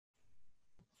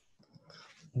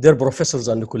Dear professors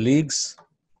and colleagues,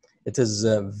 it is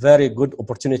a very good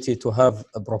opportunity to have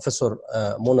Professor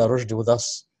Mona Roushdy with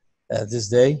us this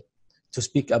day to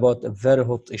speak about a very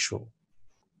hot issue,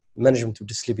 management of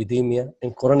dyslipidemia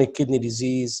in chronic kidney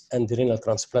disease and renal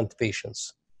transplant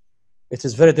patients. It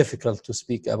is very difficult to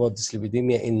speak about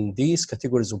dyslipidemia in these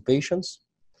categories of patients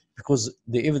because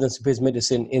the evidence-based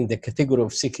medicine in the category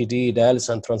of CKD, dialysis,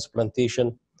 and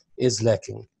transplantation is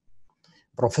lacking.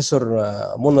 Professor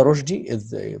Mona Roushdy is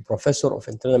the professor of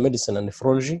internal medicine and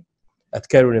nephrology at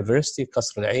Cairo University,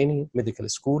 Qasr Al Aini Medical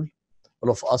School.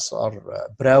 All of us are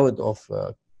proud of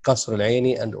Qasr Al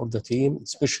Aini and all the team,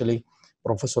 especially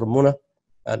Professor Mona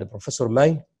and Professor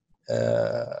May,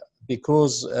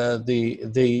 because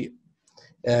they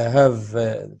have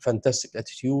fantastic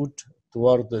attitude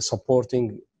toward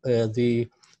supporting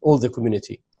all the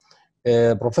community.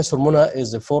 Professor Mona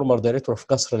is the former director of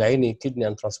Qasr Al Aini Kidney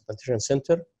and Transplantation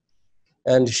Center,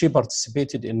 and she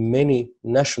participated in many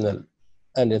national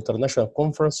and international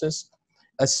conferences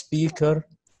as speaker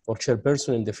or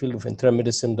chairperson in the field of internal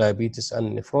medicine, diabetes,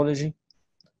 and nephrology.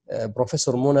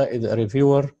 Professor Mona is a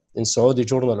reviewer in Saudi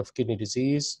Journal of Kidney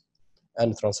Disease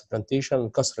and Transplantation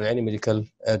and Qasr Al Aini Medical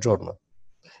Journal.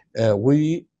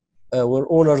 We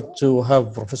were honored to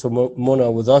have Professor Mona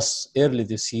with us early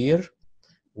this year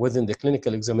within the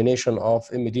clinical examination of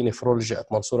MD nephrology at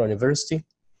Mansoura University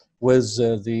with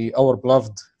our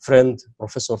beloved friend,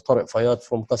 Professor Tariq Fayad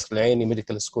from Qasr Al Aini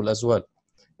Medical School as well.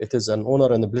 It is an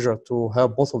honor and a pleasure to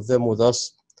have both of them with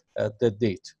us at that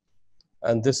date.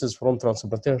 And this is from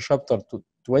Transplantation Chapter to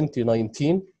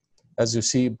 2019. As you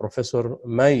see, Professor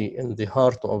May in the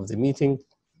heart of the meeting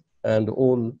and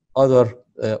all other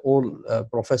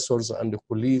professors and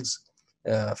colleagues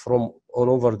from all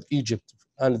over Egypt.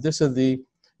 And this is the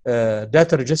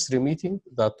data registry meeting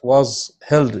that was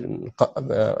held in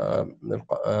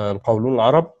Qawlun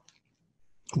Arab.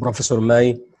 Professor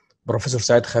May, Professor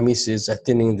Saad Khamis is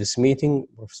attending this meeting,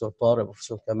 Professor Tariq,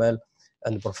 Professor Kamal,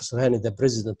 and Professor Hani, the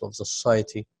president of the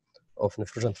Society of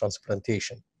Nephrology and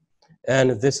Transplantation.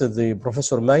 And this is the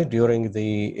Professor May during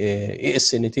the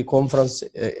ESNT conference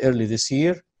early this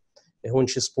year, when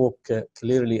she spoke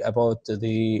clearly about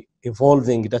the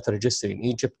evolving data registry in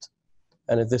Egypt.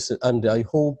 And I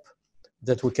hope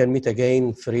that we can meet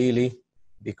again freely,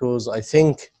 because I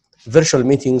think virtual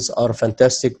meetings are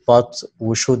fantastic, but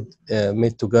we should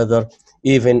meet together,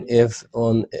 even if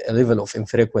on a level of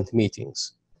infrequent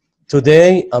meetings.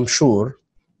 Today, I'm sure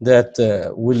that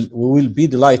we will be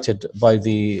delighted by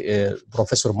the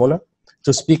Professor Mona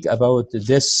to speak about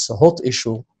this hot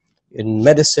issue in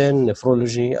medicine,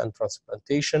 nephrology, and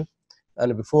transplantation.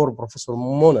 And before Professor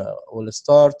Mona will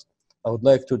start, I would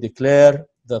like to declare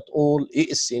that all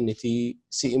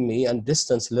ESNT-CME and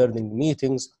distance learning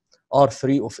meetings are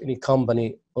free of any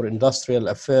company or industrial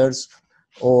affairs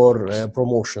or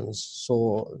promotions.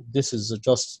 So this is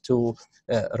just to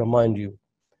remind you.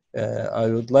 I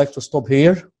would like to stop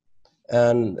here,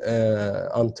 and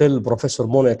until Professor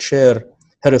Mona share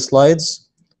her slides,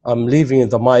 I'm leaving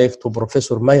the mic to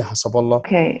Professor May Hasaballa.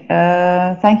 Okay,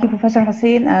 thank you, Professor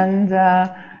Hussein, and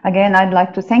again, I'd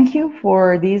like to thank you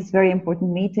for these very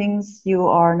important meetings. You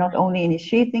are not only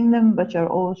initiating them, but you're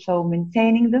also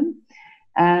maintaining them,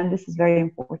 and this is very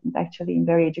important, actually, and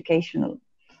very educational.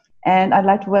 And I'd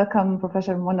like to welcome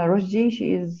Professor Mona Roushdy.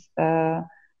 She is,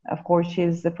 of course,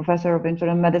 she's the professor of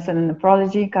internal medicine and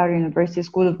nephrology, Cairo University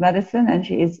School of Medicine, and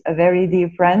she is a very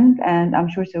dear friend, and I'm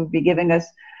sure she will be giving us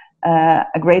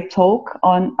a great talk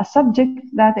on a subject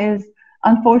that is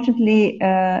unfortunately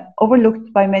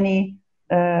overlooked by many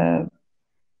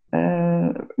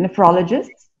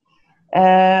nephrologists,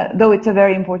 though it's a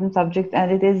very important subject,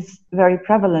 and it is very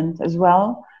prevalent as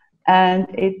well, and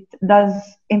it does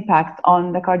impact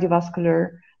on the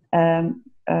cardiovascular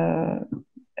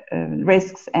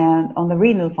risks and on the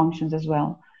renal functions as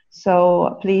well.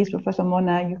 So please, Professor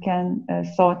Mona, you can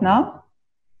start now.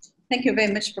 Thank you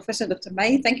very much, Professor Dr.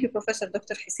 May. Thank you, Professor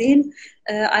Dr. Hussein.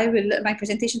 My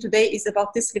presentation today is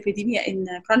about dyslipidemia in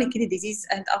chronic kidney disease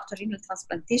and after renal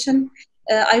transplantation.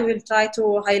 I will try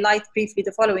to highlight briefly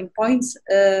the following points.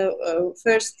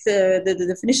 First, the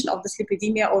definition of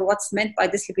dyslipidemia, or what's meant by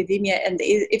dyslipidemia, and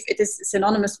if it is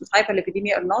synonymous with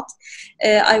hyperlipidemia or not.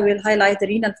 I will highlight the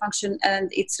renal function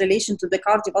and its relation to the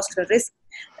cardiovascular risk.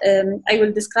 I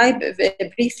will describe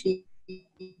briefly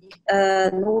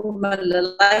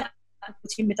normal life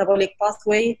lipoprotein metabolic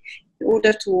pathway in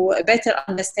order to better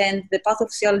understand the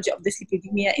pathophysiology of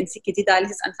dyslipidemia in CKD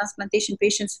dialysis and transplantation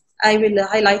patients. I will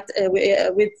highlight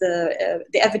with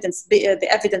the evidence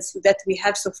that we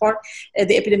have so far,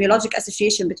 the epidemiologic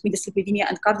association between dyslipidemia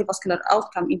and cardiovascular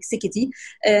outcome in CKD,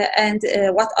 and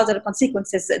what other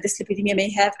consequences dyslipidemia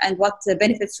may have, and what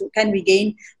benefits can we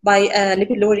gain by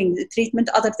lipid-lowering treatment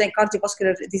other than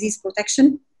cardiovascular disease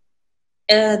protection.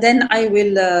 Then I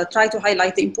will try to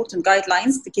highlight the important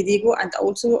guidelines, the KDIGO, and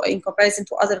also in comparison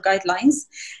to other guidelines,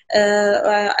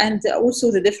 and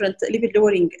also the different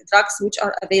lipid-lowering drugs which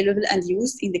are available and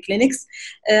used in the clinics.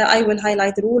 I will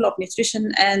highlight the role of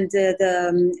nutrition and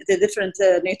the different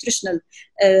nutritional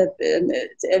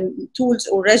tools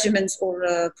or regimens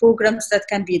or programs that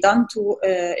can be done to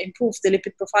improve the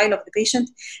lipid profile of the patient.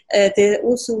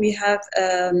 Also, we have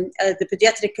the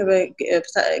pediatric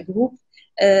group,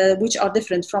 which are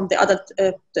different from the adult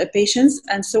patients,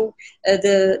 and so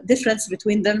the difference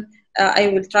between them I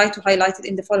will try to highlight it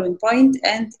in the following point,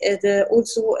 and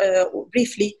also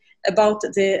briefly about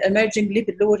the emerging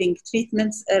lipid-lowering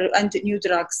treatments and new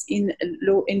drugs in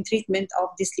treatment of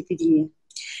dyslipidemia.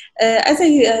 As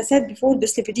I said before,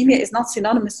 dyslipidemia is not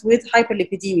synonymous with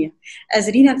hyperlipidemia, as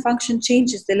renal function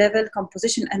changes the level,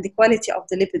 composition, and the quality of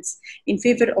the lipids in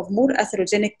favor of more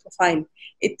atherogenic profile.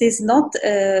 It is not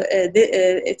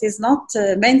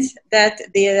meant that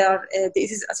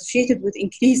this is associated with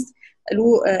increased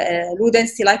low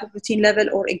density lipoprotein level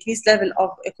or increased level of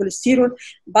cholesterol,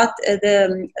 but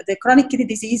the chronic kidney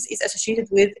disease is associated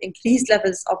with increased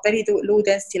levels of very low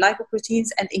density lipoproteins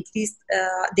and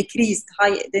decreased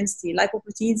high density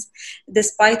lipoproteins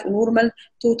despite normal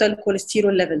total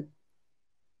cholesterol level.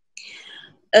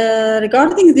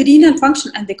 Regarding the renal function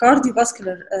and the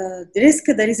cardiovascular risk,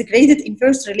 there is a graded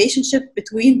inverse relationship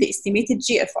between the estimated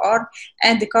GFR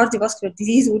and the cardiovascular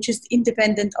disease, which is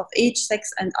independent of age,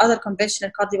 sex, and other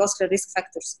conventional cardiovascular risk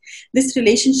factors. This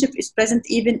relationship is present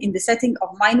even in the setting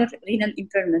of minor renal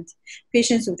impairment.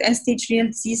 Patients with end-stage renal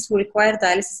disease who require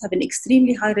dialysis have an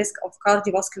extremely high risk of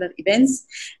cardiovascular events.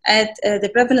 And the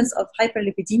prevalence of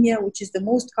hyperlipidemia, which is the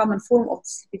most common form of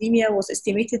dyslipidemia, was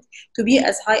estimated to be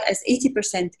as high as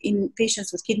 80% in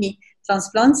patients with kidney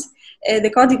transplants. The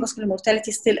cardiovascular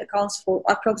mortality still accounts for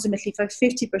approximately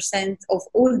 50% of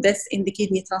all deaths in the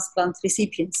kidney transplant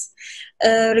recipients.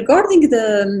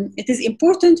 It is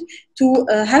important to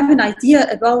have an idea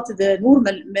about the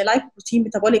normal lipoprotein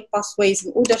metabolic pathways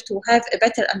in order to have a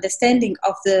better understanding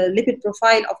of the lipid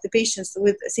profile of the patients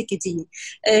with CKD.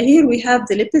 Here we have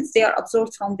the lipids. They are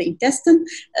absorbed from the intestine.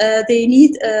 They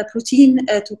need protein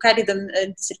to carry them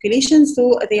in circulation,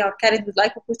 so they are carried with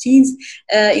lipoproteins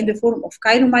in the form of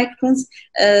chylomicrons.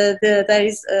 There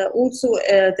is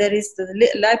the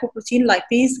lipoprotein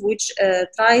lipase, which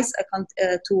tries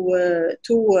to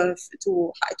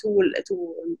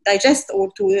digest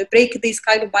or to break these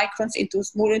chylomicrons into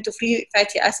free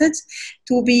fatty acids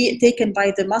to be taken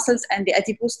by the muscles and the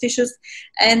adipose tissues.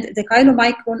 And the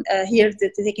chylomicron here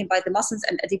taken by the muscles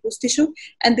and adipose tissue,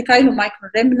 and the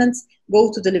chylomicron remnants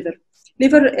go to the liver.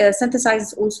 Liver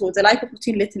synthesizes also the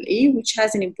lipoprotein little a, which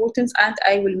has an importance, and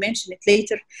I will mention it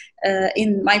later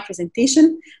in my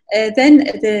presentation. Then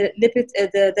the lipid,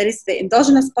 there is the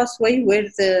endogenous pathway where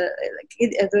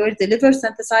the liver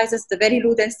synthesizes the very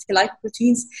low density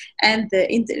lipoproteins and the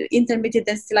intermediate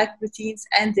density lipoproteins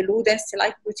and the low density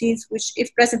lipoproteins, which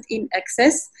if present in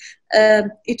excess,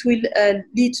 it will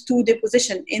lead to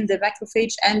deposition in the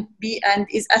macrophage and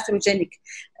is atherogenic,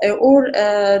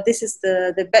 this is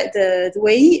the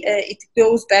way it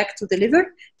goes back to the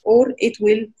liver, or it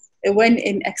will, when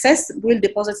in excess, will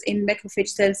deposit in macrophage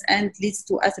cells and leads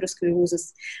to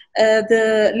atherosclerosis.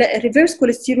 The reverse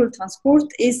cholesterol transport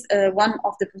is one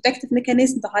of the protective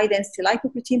mechanisms. The high density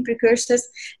lipoprotein precursors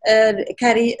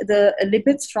carry the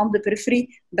lipids from the periphery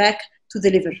back to the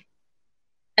liver.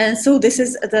 And so this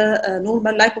is the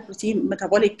normal lipoprotein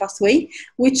metabolic pathway,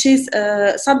 which is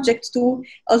subject to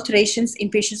alterations in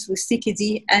patients with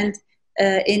CKD and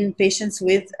in patients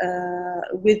with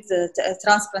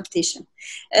transplantation.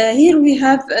 Here we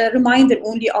have a reminder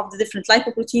only of the different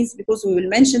lipoproteins because we will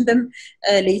mention them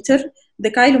later.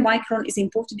 The chylomicron is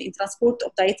important in transport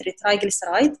of dietary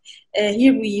triglyceride.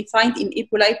 Here we find in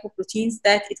apolipoproteins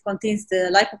that it contains the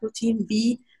lipoprotein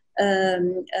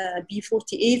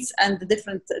B48 and the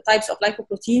different types of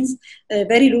lipoproteins.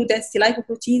 Very low density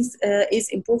lipoproteins is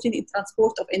important in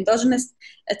transport of endogenous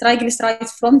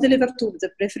triglycerides from the liver to the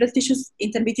peripheral tissues.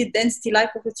 Intermediate density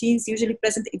lipoproteins usually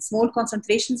present in small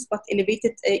concentrations but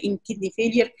elevated in kidney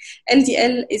failure.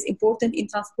 LDL is important in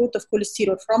transport of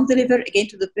cholesterol from the liver again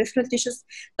to the peripheral tissues.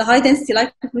 The high density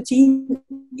lipoprotein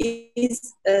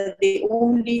is the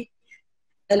only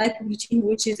lipoprotein,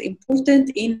 which is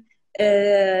important in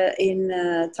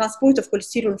transport of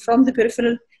cholesterol from the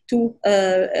peripheral to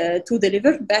the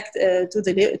liver back to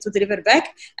the liver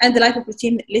back, and the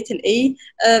lipoprotein little a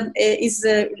is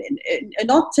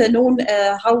not known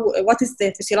what is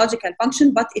the physiological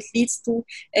function, but it leads to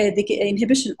the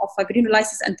inhibition of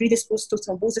fibrinolysis and predisposed to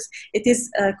thrombosis. It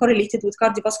is correlated with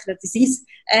cardiovascular disease,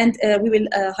 and we will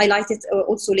highlight it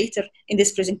also later in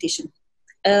this presentation.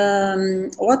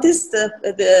 What is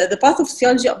the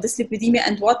pathophysiology of dyslipidemia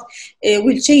and what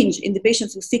will change in the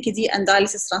patients with CKD and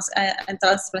dialysis and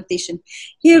transplantation?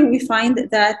 Here we find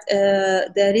that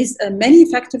there is many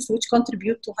factors which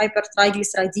contribute to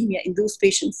hypertriglyceridemia in those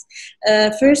patients.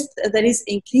 First, there is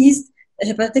increased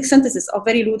hepatic synthesis of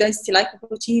very low density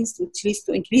lipoproteins, which leads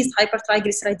to increased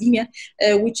hypertriglyceridemia,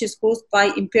 which is caused by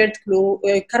impaired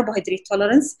carbohydrate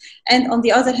tolerance. And on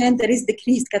the other hand, there is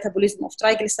decreased catabolism of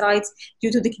triglycerides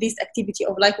due to decreased activity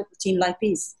of lipoprotein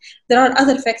lipase. There are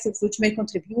other factors which may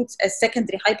contribute as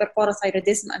secondary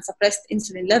hyperparathyroidism and suppressed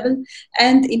insulin level.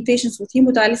 And in patients with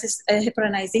hemodialysis,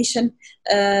 heparinization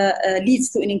leads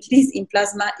to an increase in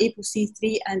plasma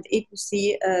ApoC3 and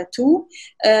ApoC2.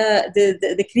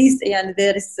 The decreased and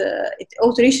there is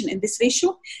alteration in this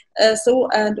ratio.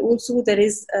 And also there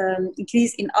is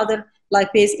increase in other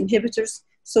lipase inhibitors.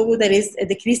 So there is a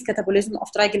decreased catabolism of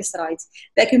triglycerides.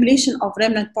 The accumulation of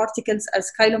remnant particles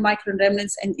as chylomicron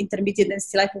remnants and intermediate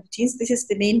density lipoproteins. This is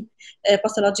the main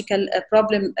pathological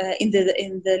problem in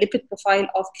the lipid profile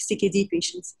of CKD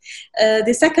patients.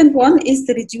 The second one is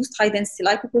the reduced high density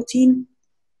lipoprotein.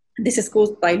 This is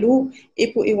caused by low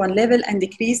ApoA1 level and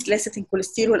decreased lecithin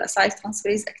cholesterol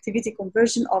acyltransferase activity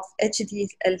conversion of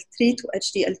HDL3 to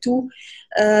HDL2.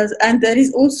 And there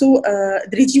is also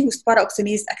reduced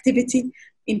paraoxidase activity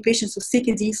in patients with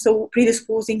CKD, so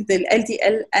predisposing the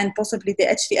LDL and possibly the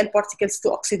HDL particles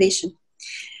to oxidation.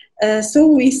 So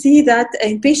we see that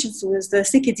in patients with the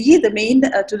CKD, the main,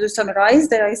 to summarize,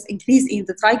 there is increase in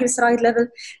the triglyceride level,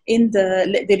 in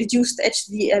the reduced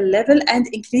HDL level, and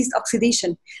increased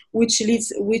oxidation, which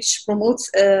promotes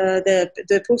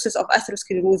the process of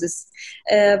atherosclerosis.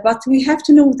 But we have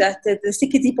to know that the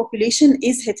CKD population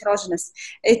is heterogeneous.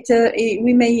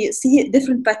 We may see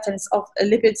different patterns of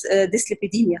lipids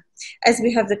dyslipidemia, as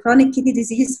we have the chronic kidney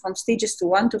disease from stages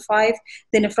 1 to 5,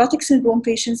 the nephrotic syndrome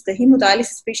patients, the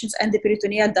hemodialysis patients, and the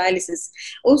peritoneal dialysis.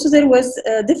 Also, there was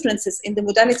differences in the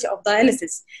modality of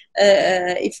dialysis.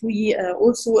 If we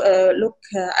also look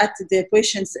at the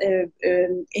patients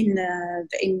in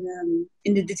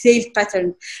the detailed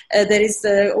pattern, there is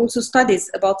also studies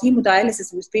about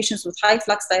hemodialysis with patients with high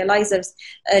flux dialyzers,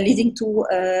 leading to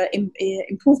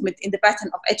improvement in the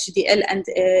pattern of HDL and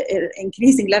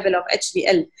increasing level of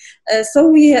HDL. So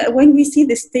when we see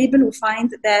this table, we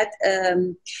find that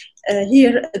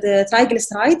here the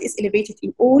triglyceride is elevated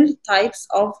in all types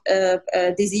of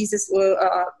diseases,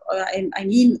 I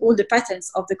mean all the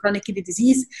patterns of the chronic kidney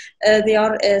disease. They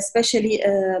are especially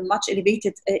much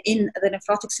elevated in the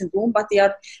nephrotic syndrome, but they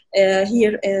are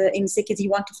here in CKD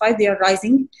 1 to 5, they are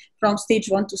rising from stage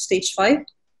 1 to stage 5.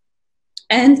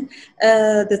 And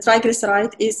the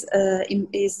triglyceride is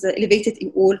elevated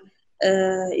in all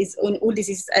on all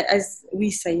diseases, as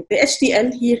we say. The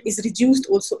HDL here is reduced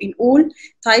also in all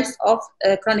types of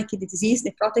chronic kidney disease,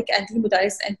 nephrotic and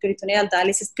hemodialysis and peritoneal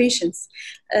dialysis patients.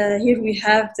 Here we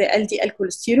have the LDL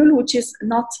cholesterol, which is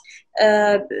not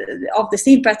of the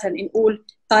same pattern in all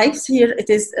types. Here it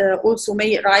is also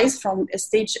may rise from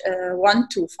stage 1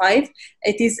 to 5.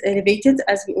 It is elevated,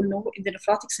 as we all know, in the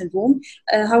nephrotic syndrome.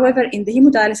 However, in the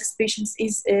hemodialysis patients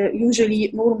is usually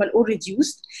normal or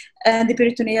reduced, and the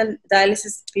peritoneal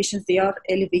dialysis patients, they are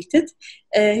elevated.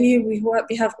 Here we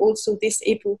have also this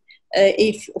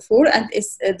ApoA4, and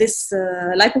this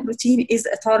lipoprotein is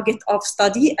a target of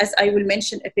study, as I will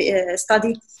mention a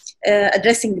study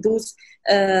addressing those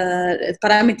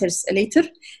parameters later.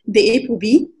 The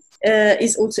ApoB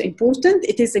is also important.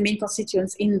 It is the main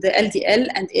constituents in the LDL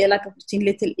and lipoprotein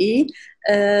little a.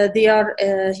 They are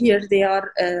here. They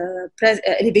are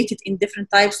elevated in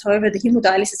different types. However, the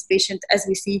hemodialysis patient, as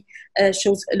we see,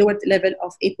 shows a lower level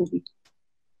of ApoB.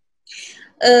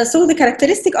 So the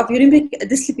characteristic of uremic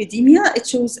dyslipidemia, it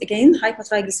shows again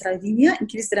hypertriglyceridemia,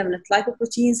 increased remnant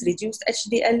lipoproteins, reduced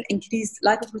HDL, increased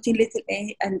lipoprotein little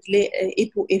a, and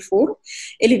ApoA4.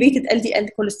 Elevated LDL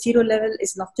cholesterol level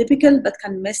is not typical, but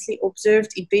can mostly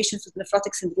observed in patients with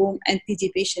nephrotic syndrome and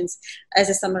PD patients, as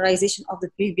a summarization of the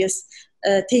previous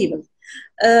table.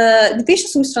 The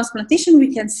patients with transplantation,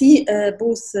 we can see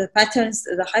both patterns,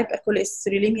 the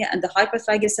hypercholesterolemia and the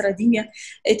hypertriglyceridemia.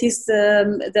 It is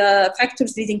the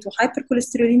factors leading to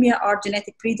hypercholesterolemia are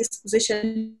genetic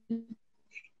predisposition,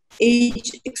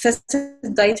 age, excessive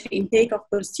dietary intake of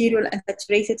cholesterol and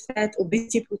saturated fat,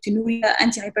 obesity, proteinuria,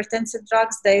 antihypertensive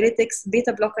drugs, diuretics,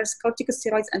 beta blockers,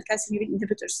 corticosteroids, and calcineurin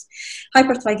inhibitors.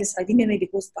 Hypertriglyceridemia may be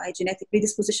caused by genetic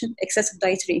predisposition, excessive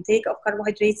dietary intake of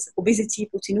carbohydrates, obesity,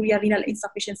 proteinuria, renal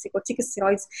insufficiency,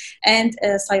 corticosteroids, and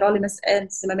sirolimus and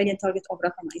the mammalian target of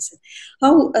rapamycin.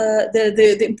 How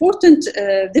the important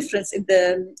difference in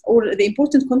the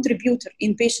important contributor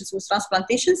in patients with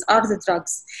transplantations are the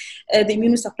drugs, the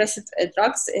immunosuppressive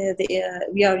drugs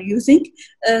we are using.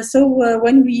 So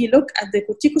when we look at the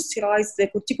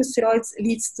corticosteroids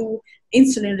leads to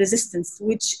insulin resistance,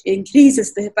 which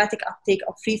increases the hepatic uptake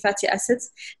of free fatty acids,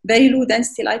 very low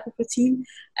density lipoprotein,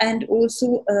 and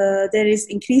also there is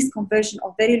increased conversion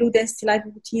of very low density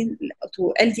lipoprotein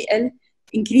to LDL,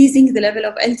 increasing the level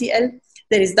of LDL.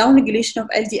 There is downregulation of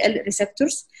LDL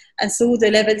receptors, and so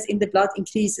the levels in the blood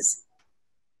increases.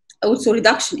 Also,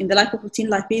 reduction in the lipoprotein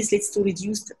lipase leads to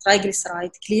reduced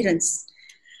triglyceride clearance.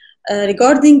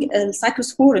 Regarding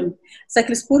cyclosporine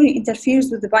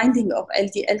interferes with the binding of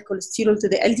LDL cholesterol to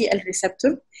the LDL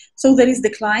receptor. So there is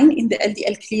decline in the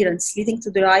LDL clearance, leading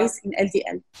to the rise in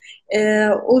LDL.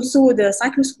 Also, the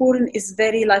cyclosporine is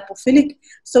very lipophilic,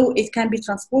 so it can be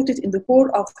transported in the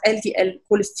core of LDL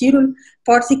cholesterol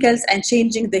particles and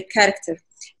changing the character.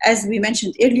 As we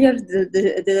mentioned earlier,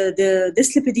 the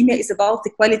dyslipidemia is about the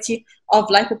quality of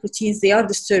lipoproteins. They are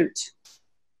disturbed.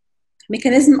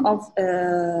 Mechanism of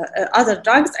other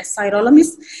drugs, as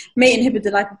sirolimus, may inhibit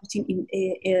the lipoprotein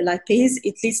lipase.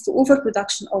 It leads to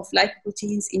overproduction of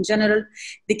lipoproteins in general,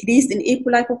 decreased in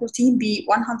apolipoprotein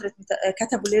B100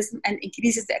 catabolism, and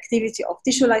increases the activity of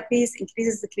tissue lipase,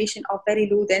 increases the creation of very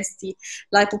low density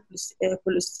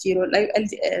lipocholesterol,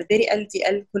 very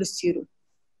LDL cholesterol.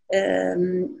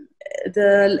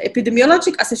 The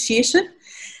epidemiologic association,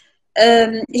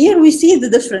 here we see the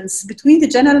difference between the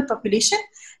general population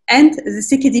and the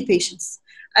CKD patients.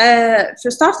 So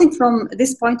starting from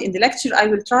this point in the lecture, I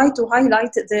will try to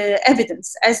highlight the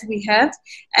evidence as we have,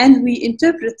 and we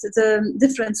interpret the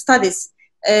different studies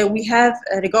we have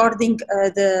regarding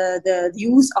the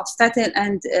use of statin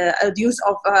and the use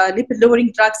of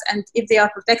lipid-lowering drugs and if they are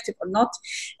protective or not.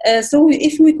 So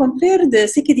if we compare the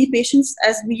CKD patients,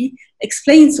 as we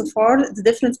explained so far, the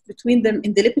difference between them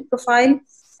in the lipid profile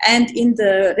and in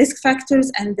the risk factors,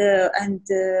 and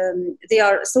they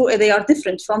are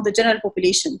different from the general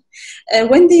population.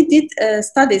 When they did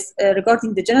studies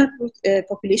regarding the general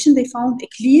population, they found a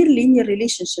clear linear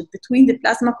relationship between the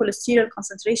plasma cholesterol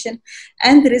concentration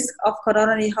and the risk of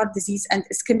coronary heart disease and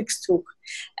ischemic stroke.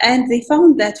 And they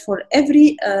found that for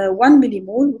every 1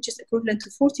 millimole, which is equivalent to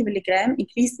 40 milligram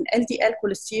increase in LDL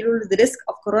cholesterol, the risk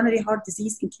of coronary heart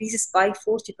disease increases by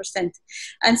 40%.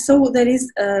 And so there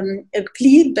is a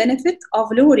clear benefit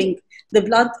of lowering the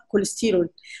blood cholesterol.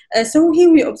 So here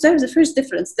we observe the first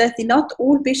difference, that not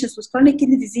all patients with chronic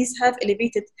kidney disease have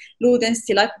elevated low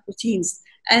density lipoproteins,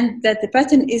 and that the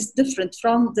pattern is different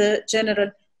from the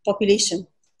general population.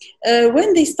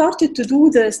 When they started to do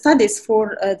the studies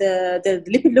for the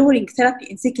lipid-lowering therapy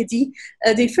in CKD,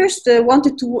 they first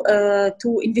wanted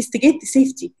to investigate the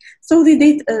safety. So they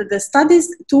did the studies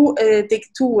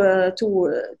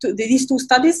these two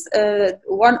studies,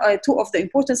 two of the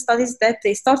important studies that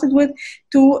they started with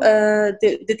to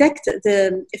detect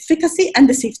the efficacy and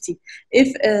the safety.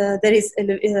 If there is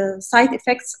side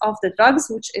effects of the drugs,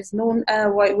 which is known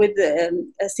with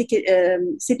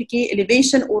CPK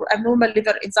elevation or abnormal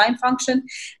liver enzyme function,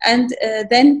 and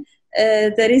then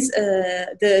there is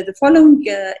the following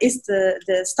is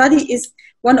the study is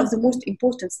one of the most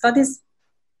important studies,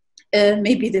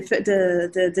 maybe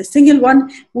the single one,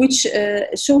 which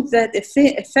showed that the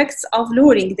effects of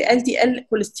lowering the LDL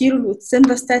cholesterol with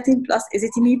simvastatin plus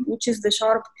ezetimibe, which is the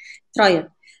SHARP trial.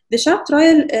 The SHARP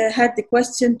trial had the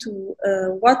question to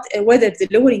whether the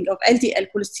lowering of LDL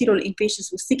cholesterol in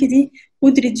patients with CKD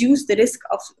would reduce the risk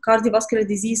of cardiovascular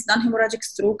disease, non-hemorrhagic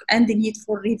stroke, and the need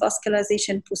for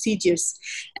revascularization procedures.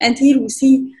 And here we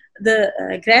see the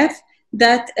graph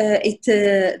that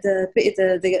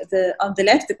on the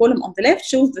left, the column on the left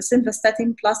shows the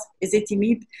simvastatin plus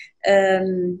ezetimibe.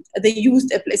 They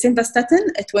used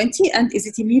simvastatin 20 and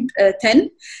ezetimibe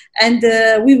 10, and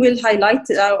we will highlight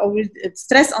or will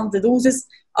stress on the doses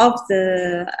of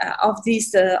the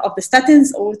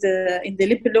statins or in the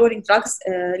lipid lowering drugs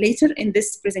later in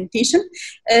this presentation,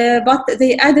 but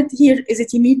they added here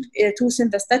ezetimibe to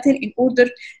simvastatin in order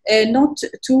not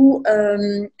to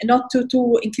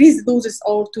increase the doses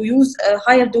or to use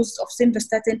higher doses of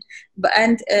simvastatin,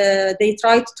 and they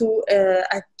tried to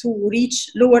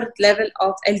reach lower level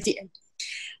of LDL.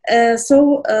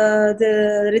 So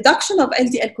the reduction of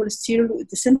LDL cholesterol with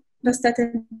the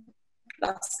simvastatin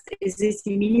plus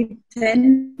ezetimibe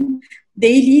 10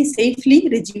 daily safely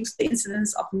reduce the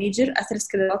incidence of major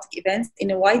atherosclerotic events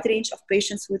in a wide range of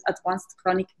patients with advanced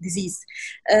chronic disease.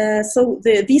 So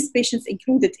these patients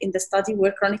included in the study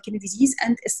were chronic kidney disease,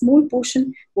 and a small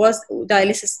portion was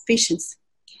dialysis patients.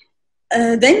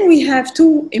 Then we have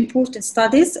two important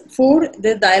studies for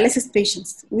the dialysis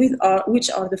patients, which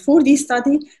are the 4D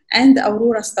study and the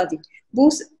Aurora study.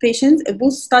 Both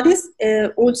studies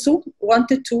also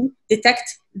wanted to detect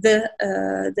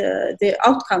the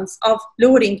outcomes of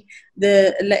lowering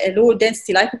the low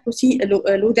density lipoprotein,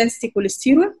 low density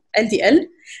cholesterol (LDL),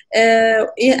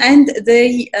 and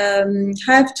they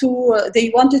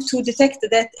wanted to detect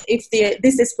that if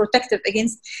this is protective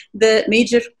against the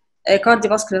major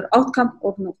cardiovascular outcome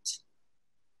or not.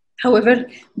 However,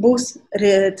 both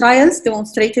trials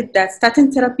demonstrated that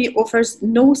statin therapy offers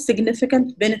no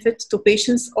significant benefit to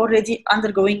patients already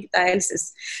undergoing dialysis.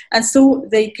 And so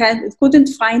they couldn't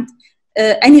find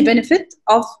any benefit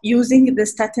of using the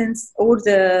statins or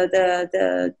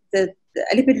the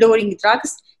lipid-lowering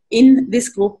drugs in this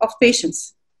group of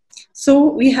patients. So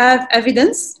we have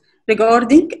evidence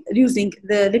regarding using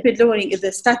the lipid-lowering,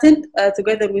 the statin,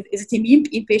 together with ezetimibe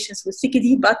in patients with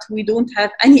CKD, but we don't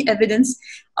have any evidence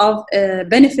of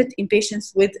benefit in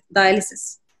patients with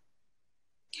dialysis.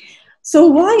 So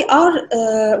why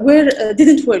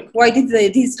didn't work? Why did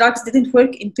these drugs didn't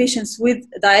work in patients with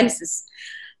dialysis?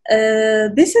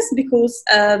 This is because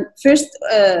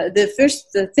the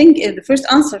first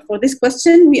answer for this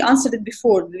question, we answered it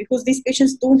before, because these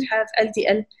patients don't have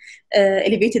LDL,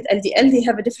 elevated LDL, they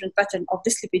have a different pattern of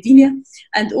dyslipidemia,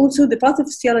 and also the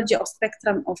pathophysiology of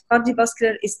spectrum of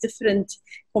cardiovascular is different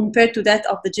compared to that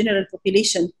of the general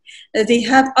population. They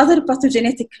have other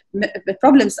pathogenetic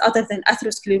problems other than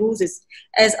atherosclerosis,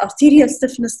 as arterial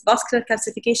stiffness, vascular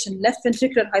calcification, left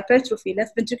ventricular hypertrophy,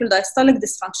 left ventricular diastolic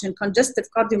dysfunction, congestive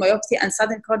cardiomyopathy, and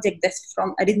sudden cardiac death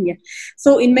from arrhythmia.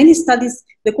 So in many studies,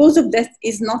 the cause of death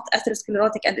is not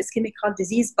atherosclerotic and ischemic heart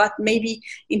disease, but maybe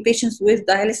in patients with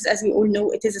dialysis, as we all know,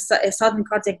 it is a sudden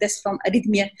cardiac death from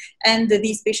arrhythmia, and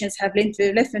these patients have left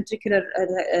ventricular,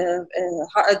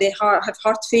 they have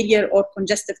heart failure or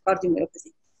congestive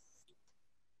cardiomyopathy.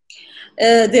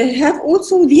 They have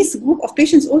also, this group of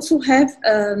patients also have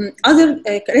other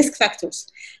risk factors.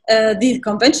 The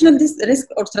conventional risk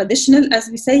or traditional, as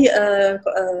we say,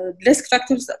 risk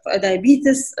factors,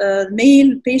 diabetes,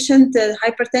 male patient,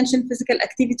 hypertension, physical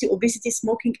activity, obesity,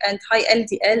 smoking, and high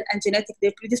LDL and genetic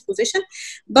predisposition.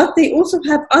 But they also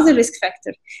have other risk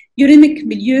factors: uremic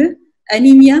milieu,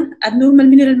 anemia, abnormal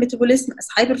mineral metabolism,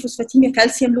 hyperphosphatemia,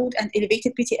 calcium load, and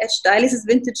elevated PTH, dialysis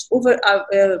vintage,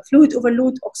 fluid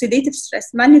overload, oxidative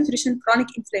stress, malnutrition, chronic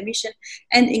inflammation,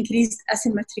 and increased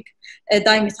asymmetric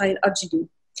dimethylarginine.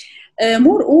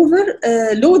 Moreover,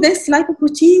 low-density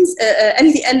lipoproteins,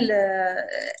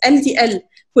 LDL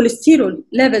cholesterol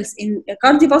levels in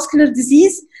cardiovascular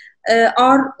disease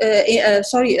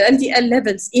LDL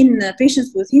levels in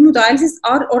patients with hemodialysis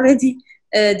are already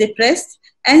depressed,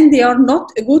 and they are not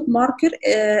a good marker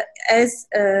as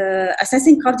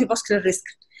assessing cardiovascular risk.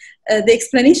 The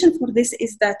explanation for this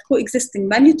is that coexisting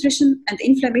malnutrition and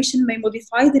inflammation may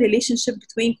modify the relationship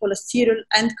between cholesterol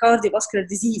and cardiovascular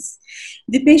disease.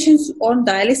 The patients on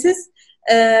dialysis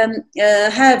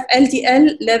have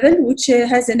LDL level which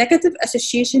has a negative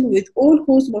association with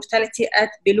all-cause mortality at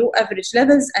below average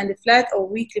levels and a flat or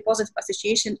weakly positive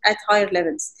association at higher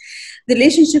levels. The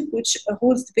relationship which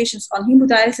holds the patients on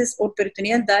hemodialysis or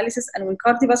peritoneal dialysis and when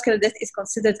cardiovascular death is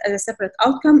considered as a separate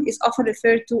outcome is often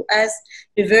referred to as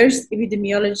reverse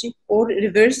epidemiology or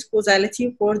reverse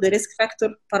causality for the risk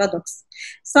factor paradox.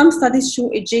 Some studies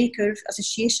show a J-curve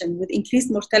association with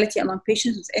increased mortality among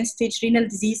patients with end-stage renal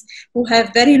disease who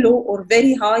have very low or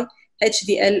very high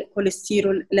HDL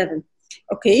cholesterol level.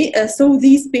 Okay, so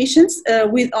these patients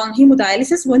on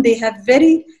hemodialysis, when they have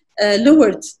very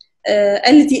lowered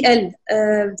LDL,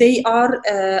 they are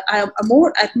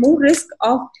at more risk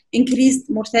of increased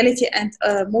mortality and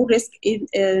more risk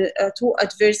to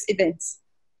adverse events.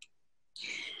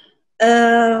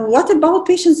 What about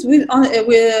patients with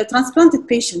transplanted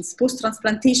patients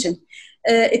post-transplantation?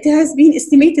 It has been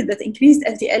estimated that increased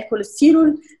LDL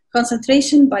cholesterol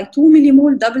concentration by 2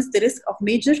 millimole doubles the risk of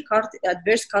major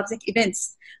adverse cardiac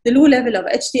events. The low level of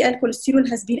HDL cholesterol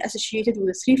has been associated with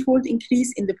a threefold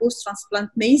increase in the post-transplant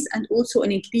MACE and also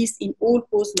an increase in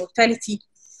all-cause mortality.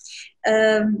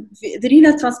 The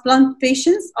renal transplant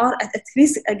patients are at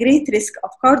a great risk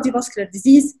of cardiovascular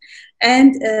disease,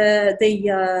 and there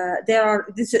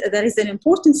is an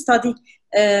important study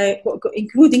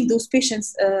including those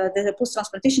patients, the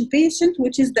post-transplantation patient,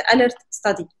 which is the ALERT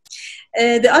study.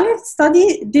 The ALERT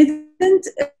study didn't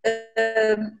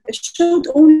showed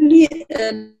only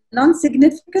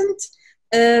non-significant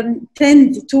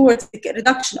trend towards the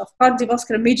reduction of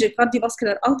major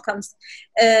cardiovascular outcomes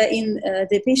in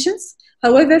the patients.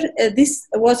 However, this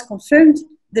was confirmed.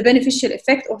 The beneficial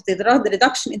effect of the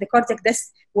reduction in the cardiac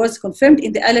death was confirmed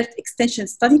in the ALERT extension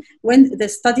study when the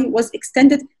study was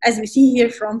extended, as we see here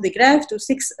from the graph, to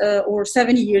 6 or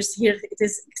 7 years. Here it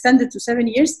is extended to 7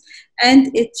 years,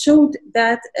 and it showed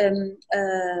that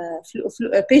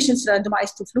patients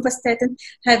randomized to fluvastatin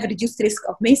have reduced risk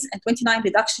of MACE and 29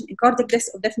 reduction in cardiac death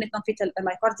of definite non-fatal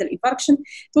myocardial infarction.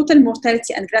 Total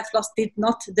mortality and graft loss did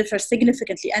not differ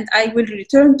significantly, and I will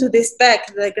return to this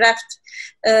back, the graft,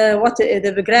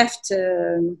 the graft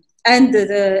and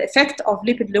the effect of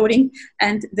lipid lowering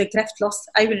and the graft loss.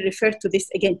 I will refer to this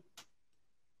again.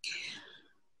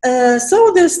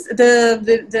 So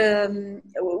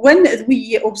when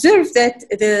we observe that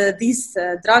these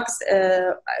drugs,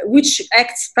 which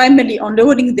acts primarily on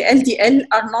lowering the LDL,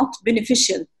 are not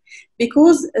beneficial,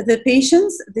 because the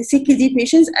patients, the CKD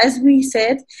patients, as we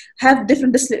said, have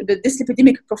different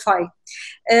dyslipidemic profile.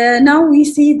 Now we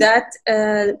see that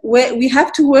we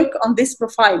have to work on this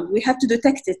profile. We have to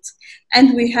detect it,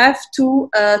 and we have to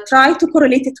try to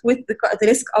correlate it with the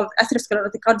risk of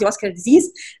atherosclerotic cardiovascular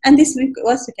disease. And this,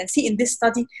 as we can see in this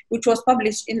study, which was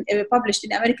published in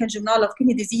American Journal of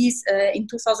Kidney Disease in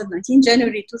 2019,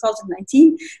 January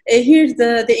 2019. Here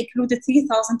they included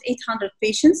 3,800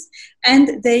 patients,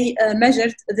 and they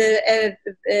measured the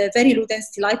very low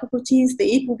density lipoproteins, the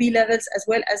ApoB levels, as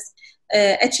well as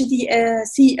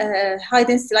HDC, high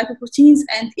density lipoproteins,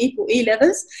 and ApoA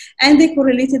levels, and they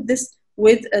correlated this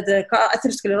with the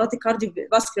atherosclerotic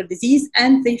cardiovascular disease,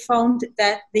 and they found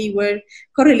that they were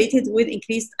correlated with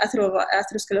increased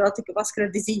atherosclerotic vascular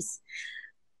disease.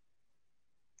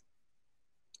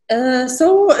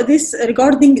 So this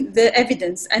regarding the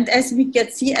evidence, and as we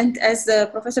can see, and as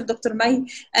Professor Dr. May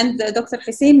and Dr.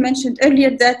 Hussein mentioned earlier,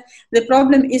 that the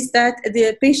problem is that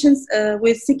the patients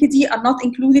with CKD are not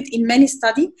included in many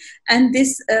studies, and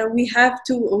this we'll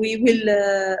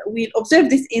observe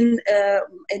this in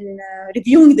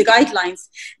reviewing the guidelines.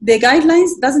 The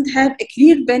guidelines doesn't have a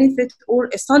clear benefit or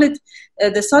a solid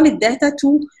data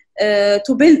to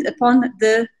build upon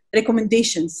the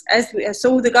recommendations.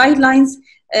 So the guidelines,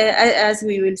 as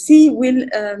we will see, will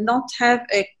not have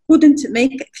couldn't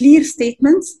make clear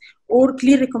statements or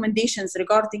clear recommendations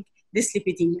regarding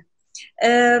dyslipidemia.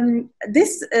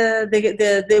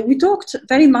 We talked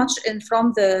very much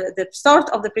from the start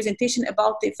of the presentation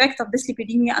about the effect of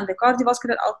dyslipidemia and the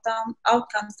cardiovascular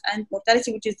outcomes and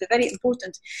mortality, which is a very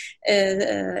important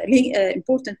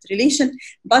important relation.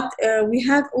 But we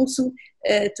have also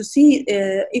to see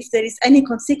if there is any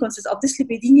consequences of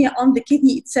dyslipidemia on the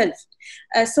kidney itself.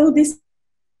 So this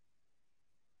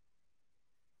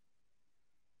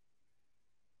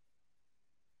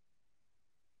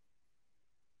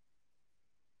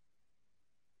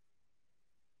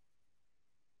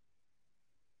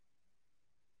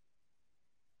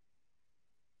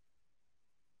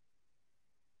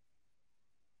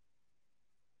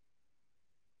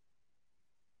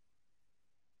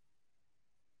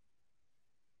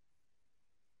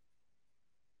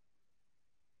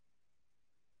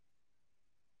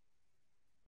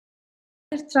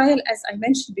trial, as I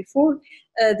mentioned before,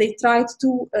 they tried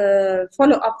to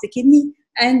follow up the kidney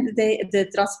and the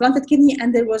transplanted kidney,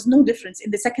 and there was no difference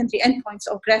in the secondary endpoints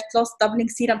of graft loss, doubling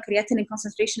serum creatinine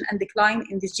concentration, and decline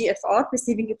in the GFR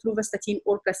receiving fluvastatin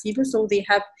or placebo. So they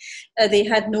had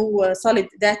no solid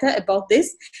data about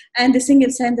this. And the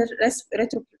single-center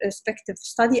retrospective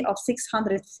study of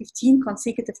 615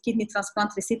 consecutive kidney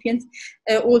transplant recipients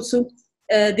also.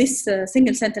 This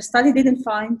single-center study didn't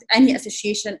find any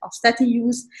association of statin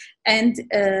use and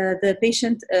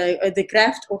the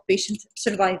graft or patient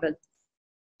survival.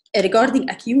 Regarding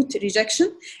acute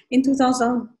rejection, in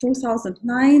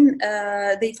 2009,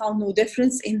 they found no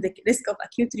difference in the risk of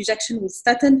acute rejection with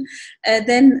statin.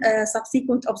 Then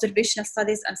subsequent observational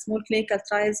studies and small clinical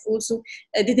trials also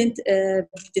didn't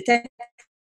detect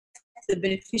the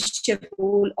beneficial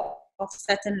role of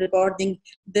statin regarding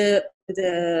the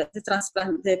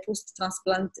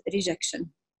post-transplant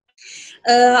rejection.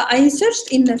 I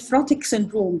searched in nephrotic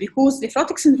syndrome because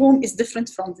nephrotic syndrome is different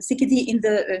from the CKD in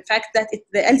the fact that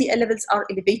the LDL levels are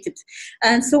elevated.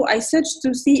 And so I searched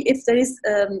to see if there is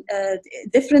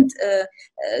different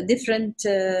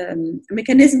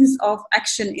mechanisms of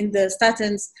action in the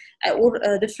statins or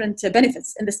different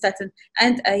benefits in the statin.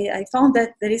 And I found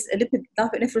that there is a lipid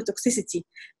nephrotoxicity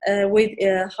with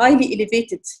highly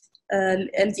elevated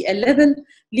LDL level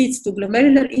leads to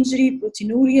glomerular injury,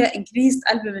 proteinuria, increased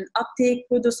albumin uptake,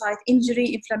 podocyte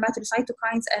injury, inflammatory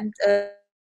cytokines, and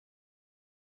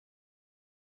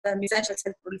mesenchymal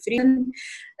cell proliferation,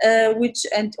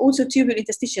 and also tubular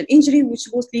interstitial injury, which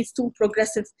both leads to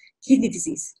progressive kidney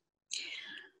disease.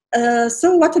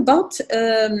 So what about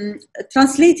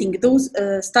translating those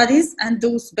studies and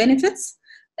those benefits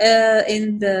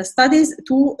in the studies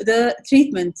to the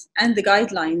treatment and the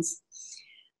guidelines?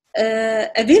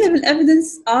 Available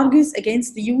evidence argues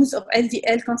against the use of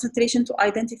LDL concentration to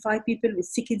identify people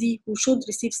with CKD who should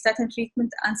receive statin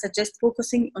treatment and suggest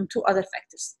focusing on two other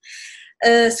factors.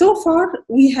 So far,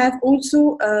 we have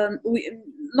also,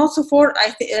 not so far,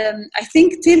 I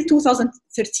think till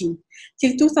 2013.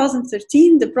 Till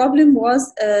 2013, the problem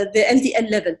was the LDL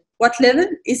level. What level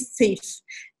is safe?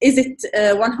 Is it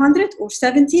 100 or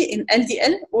 70 in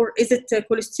LDL, or is it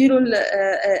cholesterol,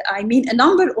 I mean a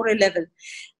number or a level?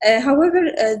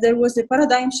 However, there was a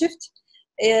paradigm shift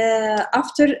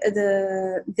after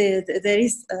there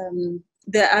is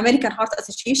the American Heart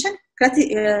Association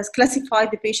classified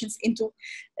the patients into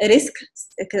risk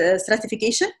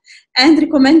stratification and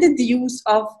recommended the use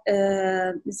of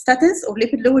statins or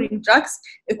lipid-lowering drugs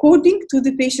according to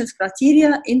the patient's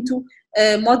criteria into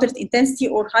moderate intensity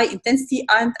or high intensity,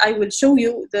 and I will show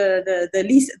you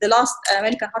the last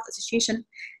American Heart Association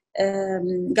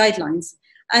guidelines.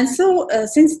 And so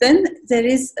since then, there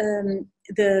is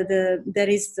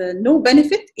no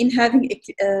benefit in having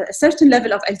a certain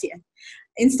level of LDL.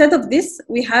 Instead of this,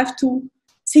 we have to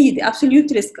see the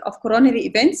absolute risk of coronary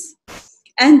events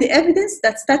and the evidence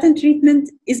that statin treatment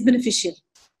is beneficial.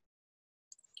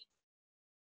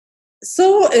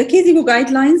 So KDIGO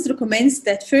guidelines recommends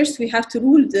that first we have to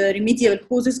rule the remedial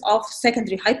causes of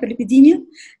secondary hyperlipidemia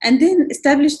and then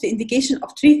establish the indication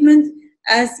of treatment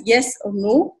as yes or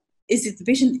no. Is the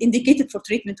patient indicated for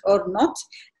treatment or not?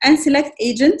 And select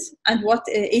agent and what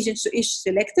agent is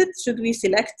selected. Should we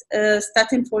select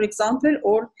statin, for example,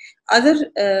 or other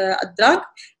drug?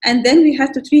 And then we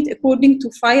have to treat according to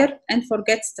fire and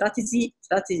forget strategy.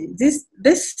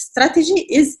 This strategy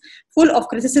is full of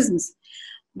criticisms.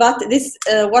 But this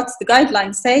what the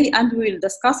guidelines say, and we will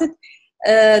discuss it,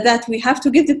 that we have to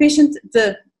give the patient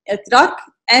the drug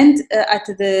and at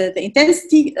the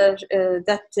intensity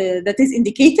that is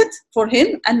indicated for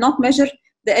him, and not measure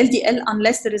the LDL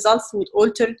unless the results would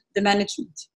alter the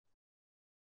management.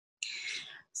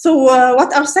 So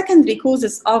what are secondary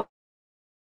causes of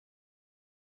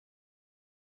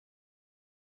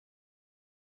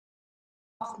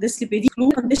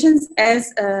dyslipidemia? Conditions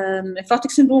as nephrotic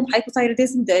syndrome,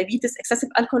 hypothyroidism, diabetes, excessive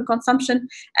alcohol consumption,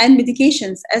 and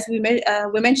medications. As we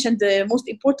mentioned, the most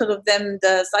important of them,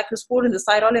 the cyclosporin, the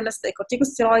sirolimus, the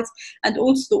corticosteroids, and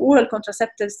also the oral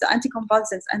contraceptives, the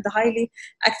anticonvulsants, and the highly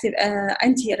active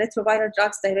antiretroviral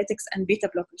drugs, diuretics, and beta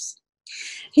blockers.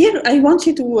 Here, I want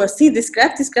you to see this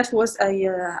graph. This graph was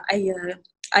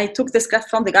I took this graph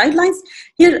from the guidelines.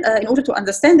 Here, in order to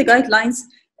understand the guidelines,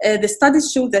 the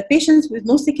studies show that patients with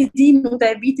no CKD, no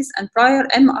diabetes, and prior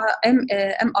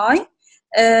MI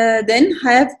then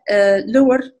have a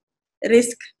lower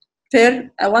risk per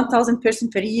 1,000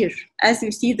 persons per year, as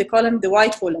you see the column, the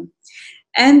white column.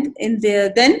 And in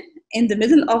the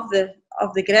middle of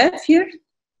the graph here,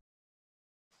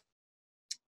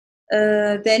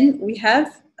 then we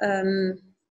have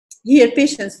here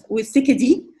patients with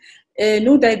CKD,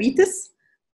 no diabetes,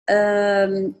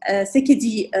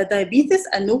 CKD diabetes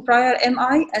and no prior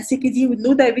MI, and CKD with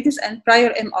no diabetes and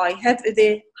prior MI have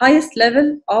the highest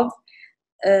level of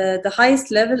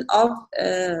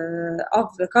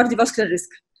cardiovascular risk.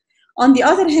 On the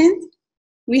other hand,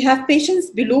 we have patients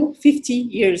below 50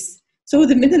 years. So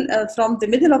the middle, from the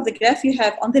middle of the graph, you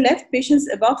have on the left patients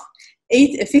above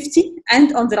 50,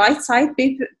 and on the right side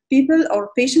people or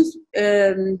patients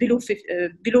below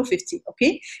 50.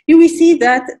 Okay, here we see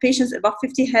that patients above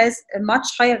 50 has a much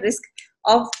higher risk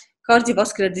of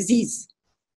cardiovascular disease,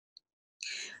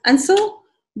 and so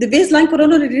the baseline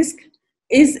coronary risk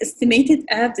is estimated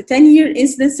at the 10-year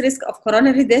incidence risk of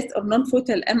coronary death or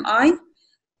non-fatal MI,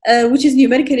 which is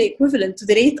numerically equivalent to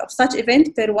the rate of such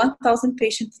event per 1,000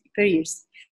 patients per year.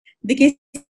 The case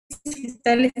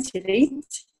fatality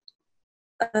rate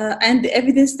and the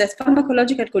evidence that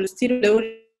pharmacological cholesterol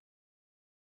lowering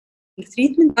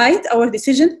treatment guide our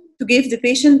decision to give the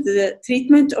patient the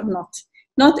treatment or not.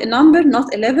 Not a number,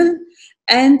 not a level,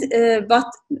 and but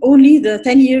only the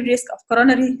 10-year risk of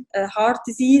coronary heart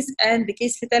disease and the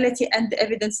case fatality and the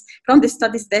evidence from the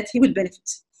studies that he will benefit.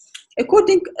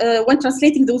 According, when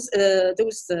translating those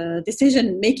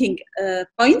decision-making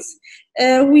points,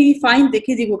 we find the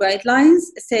KDIGO guidelines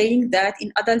saying that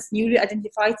in adults newly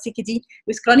identified CKD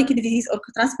with chronic kidney disease or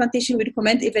transplantation, we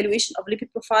recommend evaluation of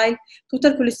lipid profile,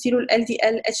 total cholesterol,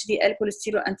 LDL, HDL,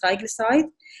 cholesterol, and triglyceride.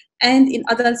 And in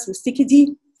adults with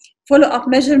CKD, follow-up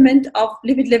measurement of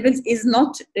lipid levels is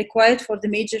not required for the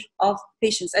major of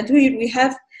patients. And we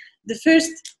have the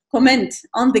first comment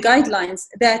on the guidelines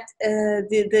that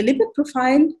the lipid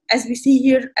profile, as we see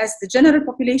here, as the general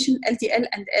population, LDL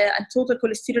and total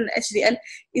cholesterol and HDL,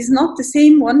 is not the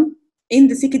same one in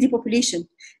the CKD population.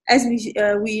 As we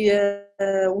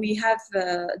have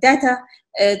data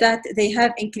that they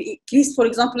have increased, for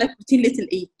example, like protein little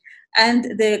a. And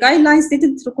the guidelines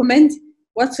didn't recommend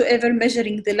whatsoever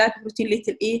measuring the lipoprotein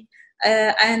little a,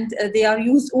 and they are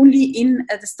used only in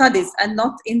the studies and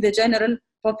not in the general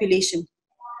population.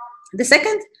 The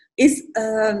second is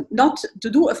not to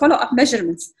do a follow-up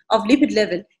measurements of lipid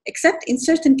level, except in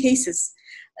certain cases.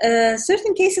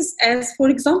 Certain cases as, for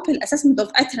example, assessment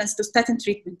of adherence to statin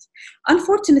treatment.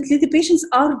 Unfortunately, the patients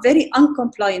are very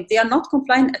uncompliant. They are not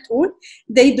compliant at all.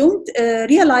 They don't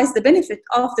realize the benefit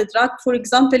of the drug. For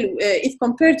example, if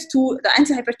compared to the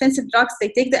antihypertensive drugs, they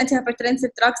take the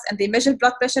antihypertensive drugs and they measure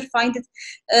blood pressure, find it,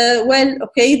 well,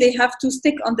 okay, they have to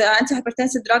stick on the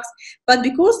antihypertensive drugs. But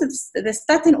because the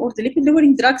statin or the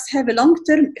lipid-lowering drugs have a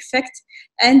long-term effect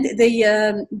and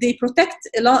they protect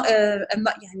a lot,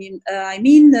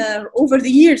 over the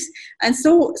years, and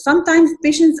so sometimes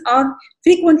patients are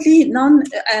frequently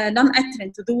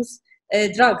non-adherent to those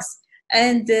drugs.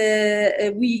 And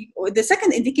the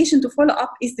second indication to follow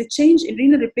up is the change in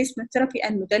renal replacement therapy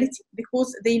and modality,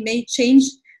 because they may change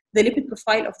the lipid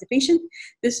profile of the patient.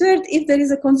 The third, if there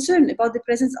is a concern about the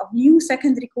presence of new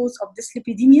secondary cause of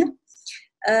dyslipidemia,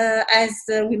 as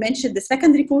we mentioned, the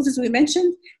secondary causes we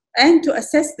mentioned, and to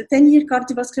assess the 10-year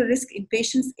cardiovascular risk in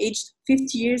patients aged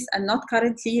 50 years and not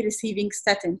currently receiving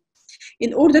statin.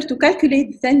 In order to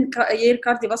calculate the 10-year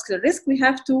cardiovascular risk, we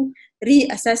have to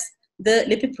reassess the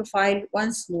lipid profile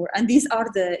once more. And these are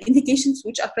the indications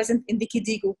which are present in the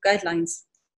KDIGO guidelines.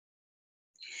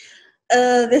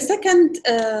 The second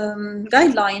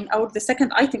guideline, or the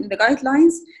second item in the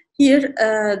guidelines, here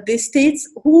they states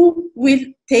who will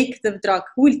take the drug,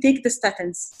 who will take the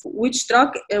statins, which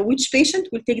drug, which patient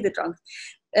will take the drug.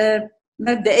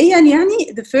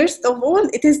 The first of all,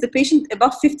 it is the patient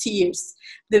above 50 years.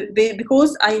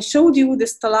 Because I showed you the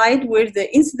slide where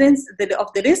the incidence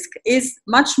of the risk is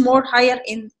much more higher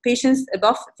in patients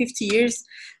above 50 years.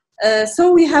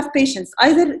 So we have patients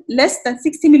either less than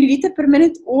 60 milliliter per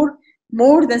minute or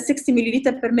more than 60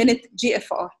 milliliter per minute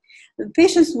GFR.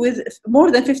 Patients with more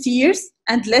than 50 years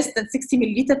and less than 60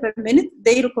 milliliter per minute,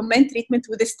 they recommend treatment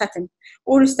with a statin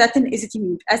or statin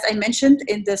ezetimibe. As I mentioned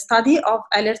in the study of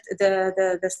ALERT,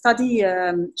 the study,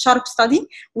 SHARP study,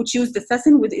 which used the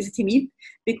statin with ezetimibe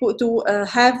to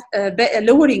have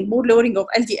more lowering of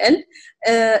LDL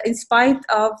in spite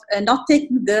of not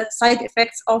taking the side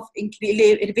effects of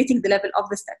elevating the level of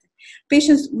the statin.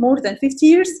 Patients more than 50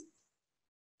 years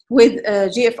with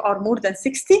GFR more than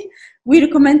 60, we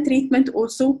recommend treatment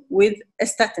also with a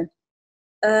statin.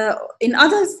 In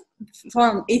adults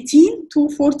from 18 to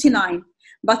 49,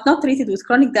 but not treated with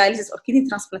chronic dialysis or kidney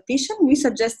transplantation, we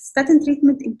suggest statin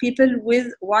treatment in people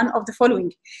with one of the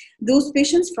following. Those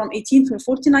patients from 18 to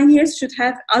 49 years should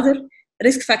have other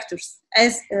risk factors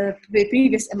as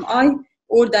previous MI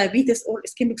or diabetes or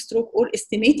ischemic stroke or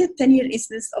estimated 10-year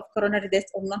incidence of coronary death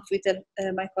or non-fatal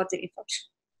myocardial infarction.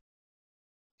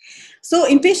 So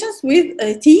in patients with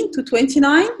 18 to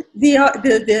 29,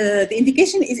 the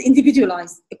indication is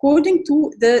individualized according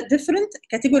to the different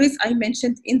categories I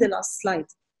mentioned in the last slide.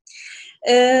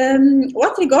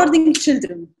 What regarding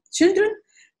children? Children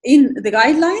in the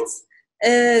guidelines,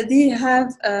 they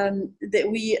have,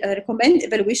 we recommend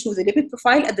evaluation with the lipid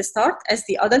profile at the start as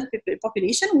the adult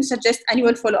population. We suggest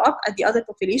annual follow-up at the adult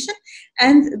population.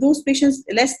 And those patients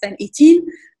less than 18,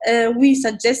 we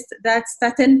suggest that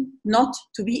statin not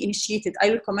to be initiated. I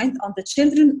will comment on the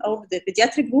children of the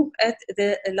pediatric group at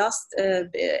the last,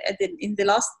 in the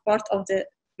last part of the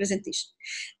presentation.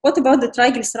 What about the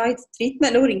triglyceride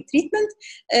treatment, lowering treatment?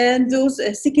 And those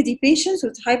CKD patients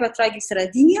with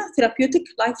hypertriglyceridemia, therapeutic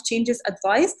life changes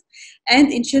advised,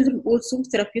 and in children also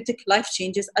therapeutic life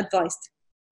changes advised.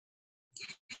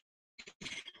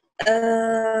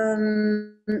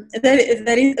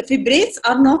 Fibrates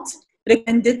are not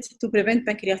recommended to prevent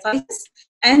pancreatitis,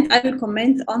 and I will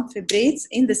comment on fibrates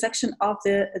in the section of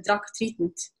the drug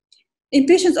treatment. In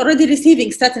patients already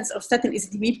receiving statins or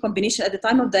statin-ezetimibe combination at the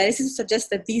time of dialysis, suggests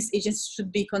that these agents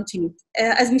should be continued.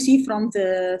 As we see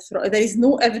there is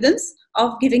no evidence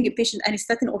of giving a patient any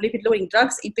statin or lipid-lowering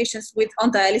drugs in patients on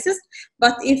dialysis,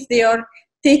 but if they are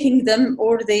taking them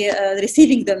or they are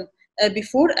receiving them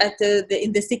before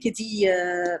in the CKD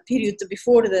period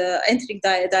before the entering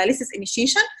dialysis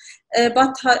initiation,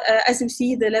 but as you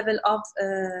see, the level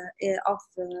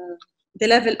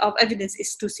of evidence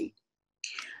is to see.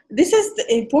 This is the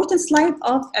important slide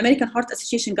of American Heart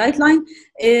Association guideline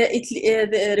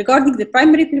regarding the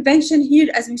primary prevention. Here,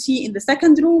 as we see in the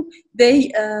second row,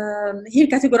 they here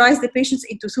categorize the patients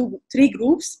into three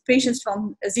groups: patients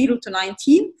from 0 to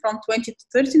 19, from 20 to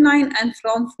 39, and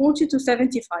from 40 to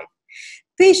 75.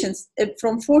 Patients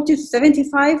from 40 to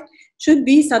 75 should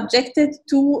be subjected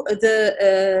to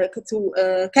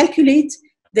calculate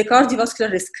the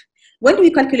cardiovascular risk. When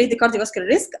we calculate the cardiovascular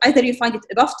risk, either you find it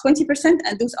above 20%,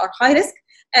 and those are high risk,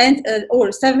 and or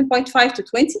 7.5 to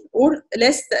 20, or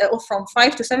less, or from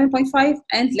 5 to 7.5,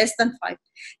 and less than 5.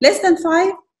 Less than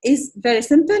 5 is very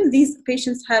simple. These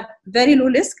patients have very low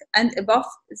risk, and above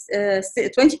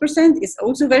 20% is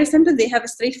also very simple. They have a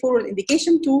straightforward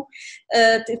indication to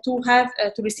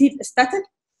receive a statin.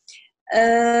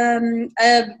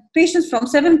 Patients from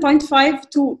 7.5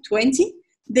 to 20,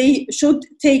 they should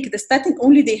take the statin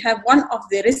only they have one of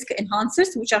the risk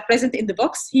enhancers, which are present in the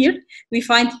box here. We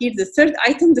find here the third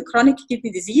item, the chronic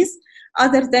kidney disease,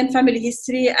 other than family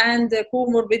history and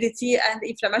comorbidity and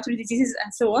inflammatory diseases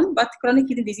and so on. But chronic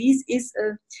kidney disease is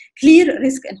a clear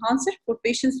risk enhancer for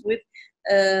patients with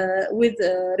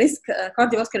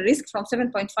cardiovascular risk from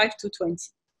 7.5 to 20.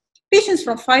 Patients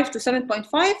from 5 to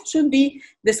 7.5 should be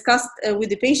discussed with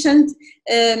the patient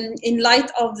in light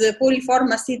of the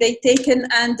polypharmacy they taken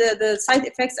and the side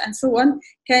effects and so on,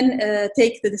 can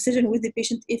take the decision with the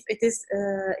patient if it is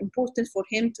important for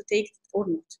him to take it or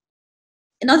not.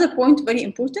 Another point, very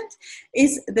important,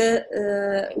 is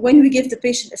when we give the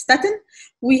patient a statin,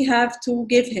 we have to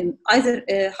give him either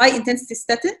a high-intensity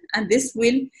statin, and this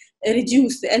will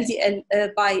reduce the LDL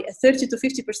by 30 to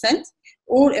 50%,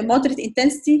 or a moderate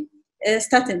intensity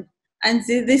statin, and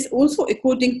this also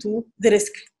according to the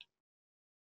risk.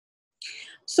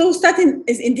 So statin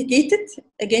is indicated,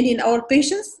 again, in our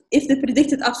patients if the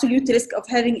predicted absolute risk of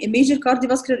having a major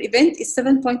cardiovascular event is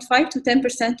 7.5 to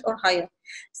 10% or higher.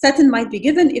 Statin might be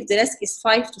given if the risk is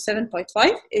 5 to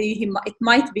 7.5. It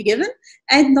might be given,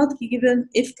 and not be given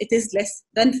if it is less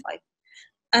than 5.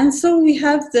 And so we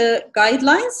have the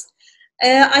guidelines.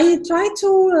 I tried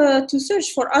to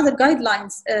search for other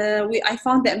guidelines. I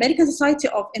found the American Society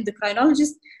of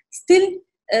Endocrinologists still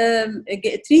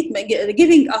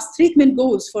giving us treatment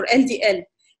goals for LDL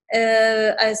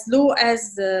as low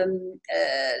as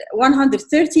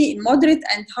 130 in moderate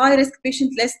and high risk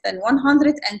patients, less than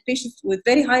 100, and patients with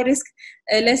very high risk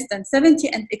less than 70,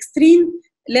 and extreme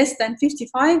less than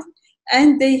 55.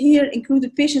 And they here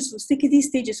included patients with CKD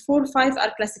stages 4 or 5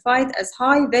 are classified as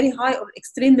high, very high, or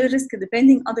extreme risk,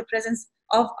 depending on the presence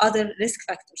of other risk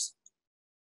factors.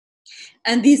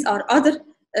 And these are other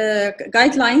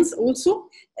guidelines also,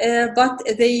 but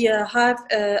they have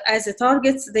as a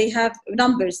targets, they have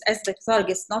numbers as the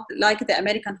targets, not like the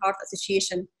American Heart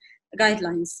Association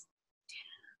guidelines.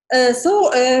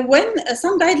 When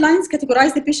some guidelines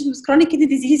categorize the patient with chronic kidney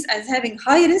disease as having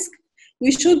high risk,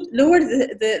 we should lower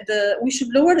the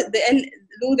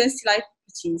low density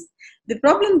lipoproteins. The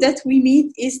problem that we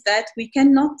meet is that we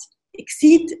cannot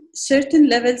exceed certain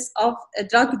levels of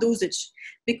drug dosage,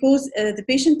 because the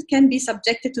patient can be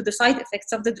subjected to the side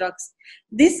effects of the drugs.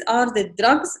 These are the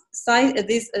drugs,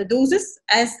 these doses,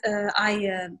 as I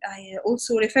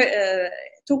also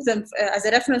took them as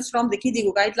a reference from the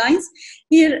KDIGO guidelines.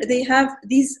 Here they have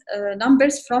these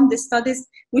numbers from the studies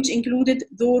which included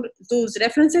those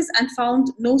references and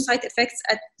found no side effects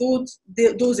at those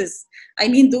doses. I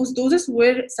mean, those doses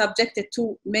were subjected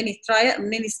to many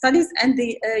studies, and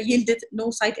they yielded no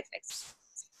side effects.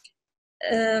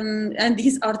 And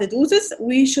these are the doses.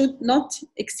 We should not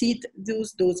exceed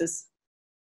those doses.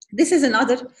 This is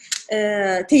another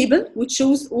table which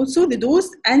shows also the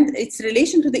dose and its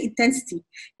relation to the intensity.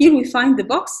 Here we find the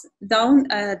box down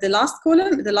the last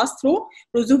column, the last row,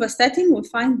 rosuvastatin. We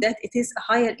find that it is a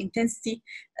higher intensity,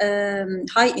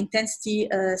 high intensity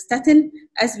statin,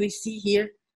 as we see here.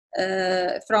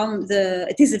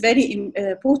 It is a very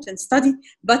important study,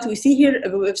 but we see here, a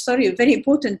very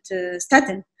important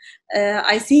statin.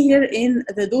 I see here in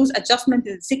the dose adjustment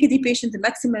in the CKD patient, the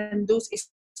maximum dose is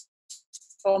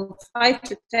from 5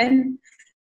 to 10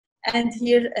 And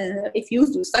here, if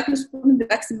used with cyclosporine, the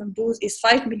maximum dose is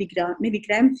 5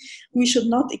 milligram. We should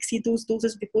not exceed those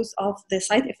doses because of the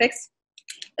side effects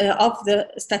of the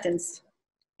statins.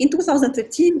 In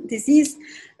 2013,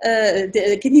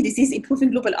 the kidney disease improving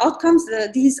global outcomes.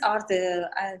 These are the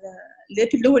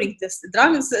lipid-lowering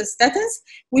drugs, statins,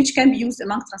 which can be used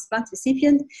among transplant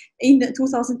recipients. In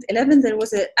 2011, there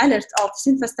was an alert of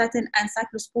simvastatin and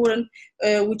cyclosporine,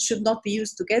 which should not be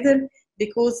used together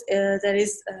because there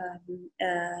is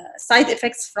side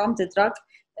effects from the drug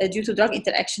due to drug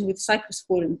interaction with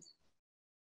cyclosporine.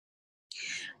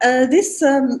 This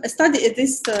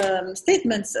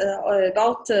statements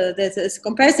about the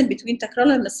comparison between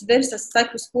tacrolimus versus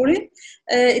cyclosporine,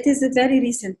 it is a very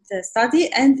recent study,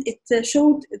 and it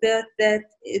showed that there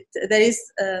is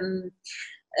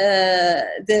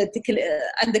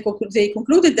they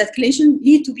concluded that clinicians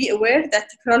need to be aware that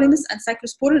tacrolimus and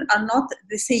cyclosporine are not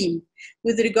the same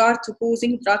with regard to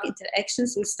causing drug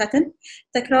interactions with statin.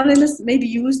 Tacrolimus may be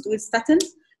used with statin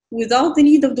without the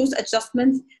need of dose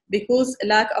adjustment because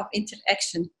lack of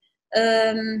interaction.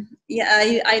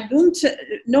 I don't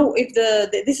know if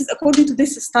this is according to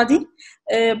this study,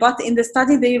 but in the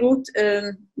study they wrote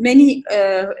many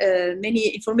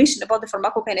information about the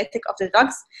pharmacokinetic of the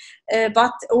drugs,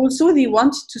 but also they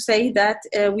want to say that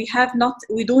we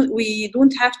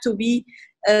don't have to be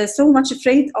so much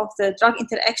afraid of the drug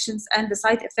interactions and the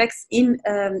side effects in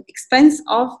expense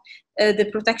of the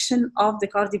protection of the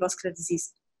cardiovascular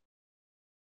disease.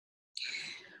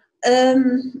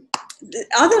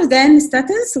 Other than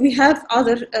statins, we have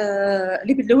other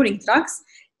lipid-lowering drugs,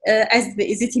 as the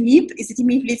ezetimibe.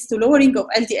 Ezetimibe leads to lowering of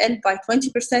LDL by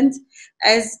 20%,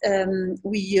 as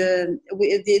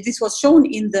this was shown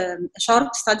in the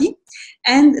SHARP study,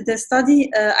 and the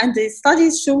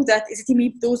studies show that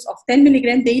ezetimibe dose of 10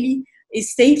 milligram daily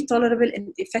is safe, tolerable,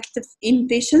 and effective in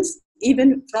patients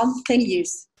even from 10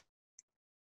 years.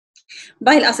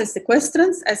 Bile acid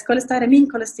sequestrants as cholestyramine,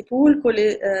 cholestyramine,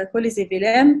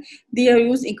 colizevilam, they are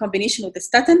used in combination with the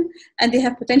statin, and they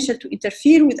have potential to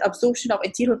interfere with absorption of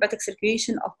anterior hepatic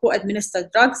circulation of co-administered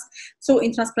drugs. So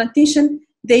in transplantation,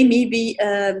 they may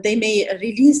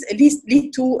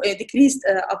lead to a decreased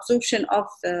absorption of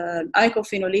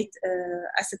icophenolate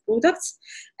acid products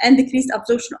and decreased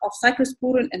absorption of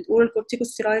cyclosporine, and oral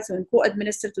corticosteroids when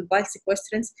co-administered with bile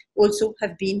sequestrants also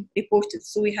have been reported.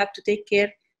 So we have to take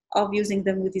care of using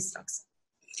them with these drugs.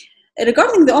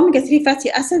 Regarding the omega-3 fatty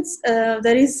acids,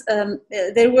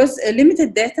 there was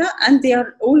limited data, and they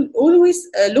are always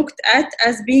looked at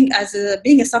as being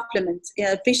a supplement.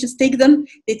 Patients take them,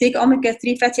 they take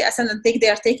omega-3 fatty acid and they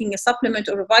are taking a supplement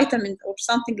or a vitamin or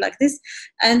something like this,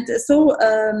 and so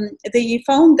they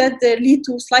found that they lead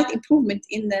to slight improvement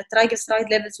in the triglyceride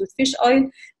levels with fish oil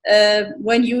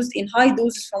when used in high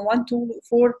doses from 1 to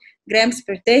 4 grams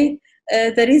per day.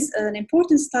 There is an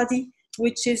important study,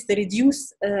 which is the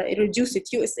Reduce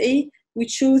It USA, which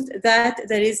shows that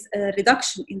there is a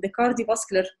reduction in the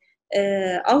cardiovascular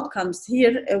outcomes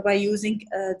here by using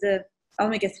the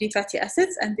omega-3 fatty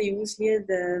acids, and they use here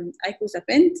the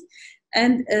icosapent.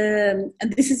 And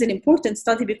this is an important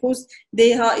study because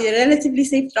they are relatively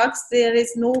safe drugs. There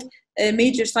is no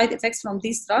major side effects from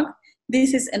this drug.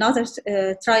 This is another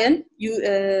trial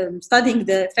studying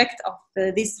the effect of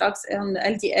these drugs on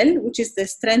LDL, which is the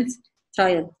STRENGTH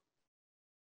trial.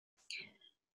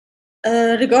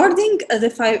 Regarding the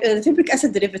fibric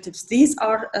acid derivatives, these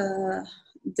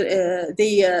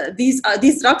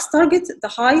drugs target the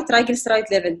high triglyceride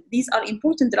level. These are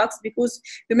important drugs because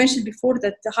we mentioned before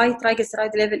that the high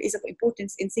triglyceride level is of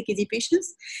importance in CKD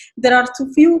patients. There are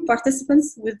too few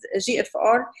participants with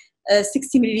GFR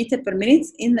 60 milliliter per minute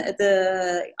in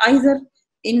either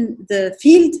in the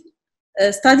field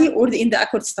study or in the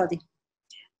ACCORD study.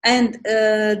 And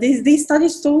these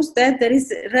studies shows that there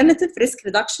is relative risk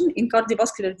reduction in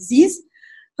cardiovascular disease.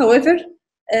 However,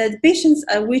 the patients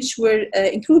which were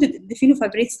included in the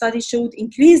phenofibrate study showed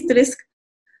increased risk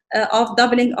of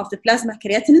doubling of the plasma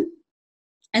creatinine,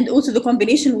 and also the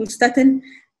combination with statin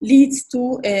leads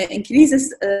to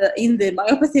increases in the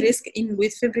myopathy risk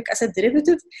with fibric acid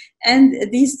derivative, and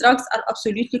these drugs are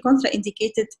absolutely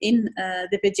contraindicated in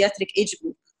the pediatric age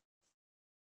group.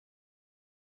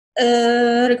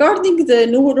 Regarding the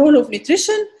new role of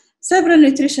nutrition, several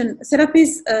nutrition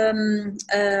therapies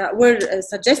were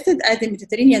suggested as the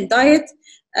Mediterranean diet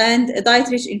and a diet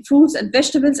rich in fruits and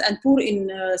vegetables and poor in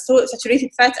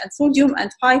saturated fat and sodium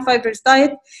and high fibrous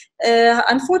diet.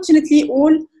 Unfortunately,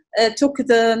 all took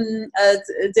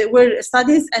there were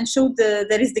studies and showed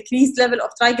there is decreased level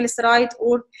of triglyceride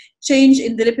or change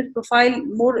in the lipid profile,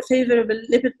 more favorable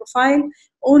lipid profile.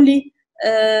 Only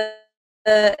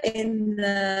the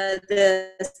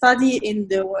study in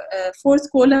the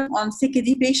fourth column on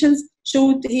CKD patients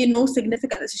showed here no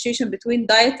significant association between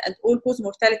diet and all-cause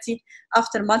mortality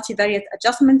after multivariate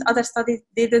adjustment. Other studies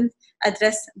didn't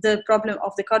address the problem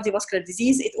of the cardiovascular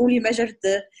disease. It only measured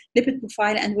the lipid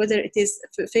profile and whether it is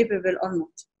favorable or not.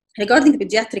 Regarding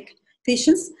pediatric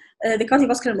patients, the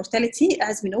cardiovascular mortality,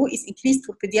 as we know, is increased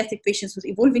for pediatric patients with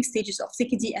evolving stages of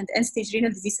CKD and end-stage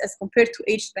renal disease as compared to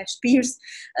age-matched peers.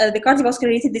 The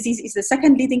cardiovascular-related disease is the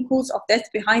second leading cause of death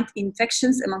behind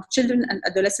infections among children and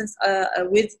adolescents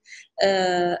with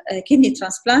kidney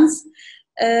transplants.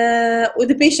 The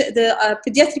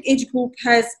pediatric age group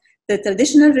has the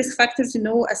traditional risk factors,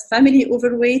 as family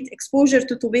overweight, exposure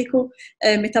to tobacco,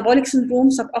 metabolic syndrome,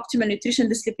 suboptimal nutrition,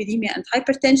 dyslipidemia, and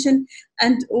hypertension.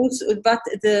 And also, but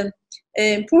the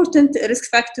important risk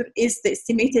factor is the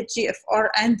estimated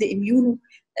GFR and the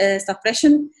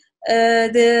immunosuppression.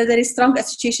 There is strong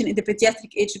association in the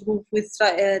pediatric age group with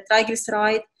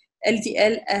triglyceride,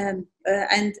 LDL, and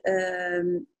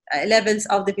levels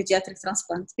of the pediatric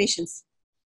transplant patients.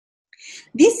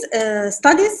 These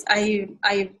studies, I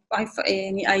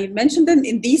mentioned them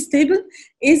in this table,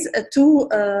 is to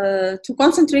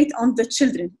concentrate on the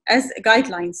children as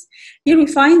guidelines. Here we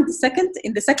find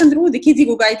in the second row, the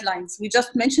KDIGO guidelines. We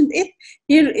just mentioned it.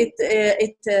 Here it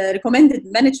recommended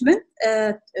management,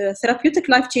 therapeutic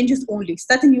life changes only.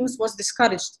 Statin use was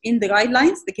discouraged in the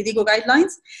guidelines, the KDIGO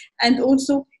guidelines, and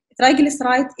also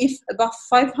triglyceride if above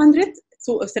 500,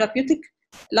 so a therapeutic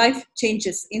life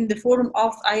changes in the form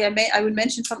of, I will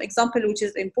mention some example which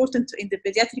is important in the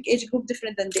pediatric age group,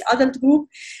 different than the adult group.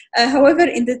 However,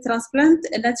 in the Transplant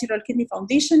Natural Kidney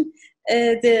Foundation,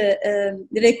 they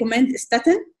recommend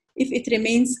statin if it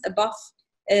remains above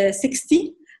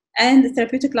 60, and the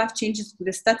therapeutic life changes to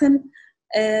the statin.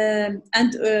 Regarding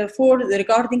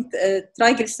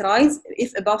triglycerides,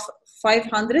 if above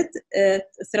 500,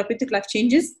 therapeutic life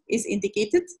changes is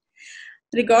indicated.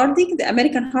 Regarding the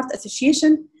American Heart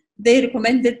Association, they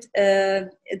recommended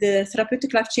the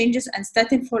therapeutic life changes and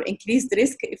statin for increased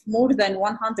risk if more than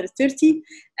 130,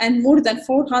 and more than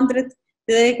 400,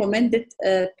 they recommended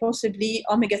possibly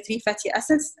omega-3 fatty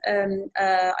acids.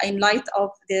 In light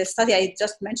of the study I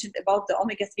just mentioned about the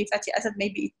omega-3 fatty acid,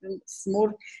 maybe it's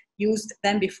more used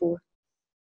than before.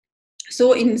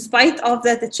 So in spite of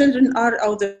that, the children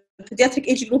or the pediatric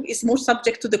age group is more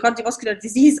subject to the cardiovascular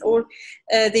disease, or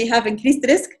they have increased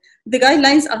risk, the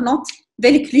guidelines are not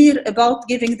very clear about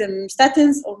giving them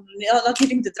statins or not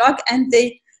giving the drug, and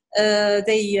they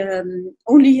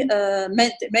only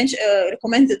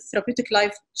recommended therapeutic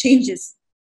life changes,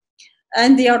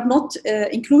 and they are not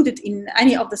included in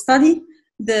any of the study.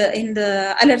 In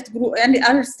the alert group, and the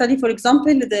alert study, for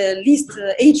example, the least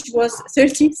age was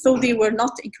 30, so they were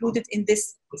not included in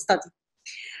this study.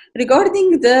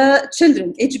 Regarding the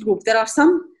children age group, there are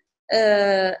some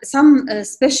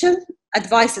special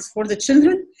advices for the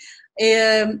children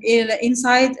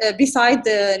beside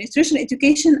the nutrition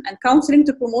education and counseling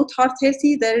to promote heart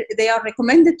healthy. They are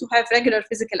recommended to have regular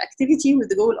physical activity with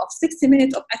the goal of 60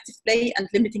 minutes of active play and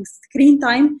limiting screen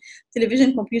time,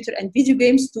 television, computer, and video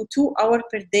games to 2 hours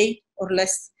per day or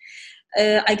less.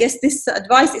 I guess this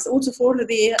advice is also for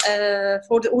the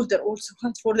older, also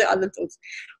for the adult also.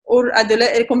 Or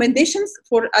recommendations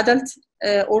for adult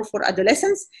or for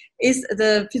adolescents is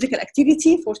the physical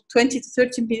activity for 20 to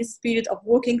 30 minutes period of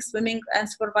walking, swimming, and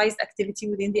supervised activity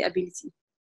within the ability.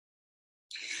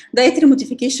 Dietary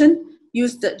modification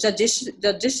used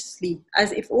judiciously,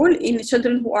 as if all in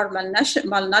children who are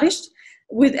malnourished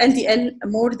with LDL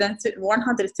more than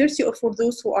 130, or for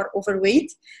those who are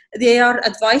overweight. They are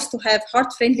advised to have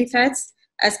heart-friendly fats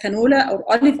as canola or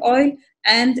olive oil,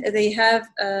 and they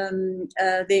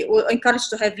encouraged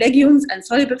to have legumes and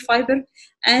soluble fiber.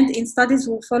 And in studies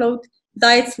who followed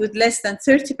diets with less than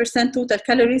 30% total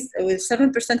calories, with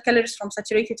 7% calories from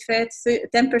saturated fat,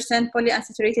 10%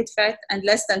 polyunsaturated fat, and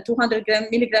less than 200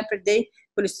 milligram per day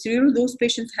cholesterol, those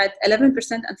patients had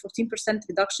 11% and 14%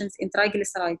 reductions in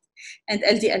triglyceride and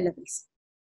LDL levels.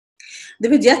 The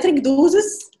pediatric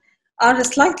doses are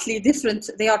slightly different.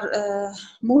 They are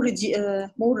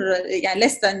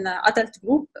less than adult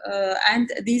group, and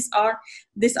these are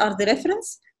the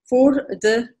reference for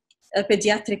the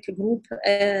pediatric group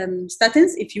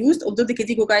statins if used, although the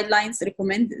KDIGO guidelines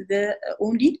recommend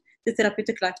only the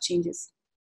therapeutic life changes.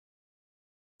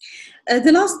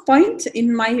 The last point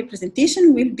in my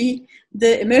presentation will be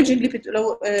the emerging lipid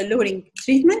lowering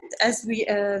treatment. As we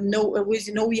know,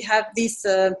 we have these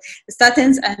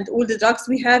statins, and all the drugs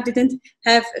we have didn't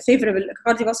have favorable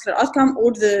cardiovascular outcome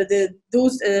or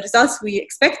those results we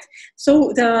expect.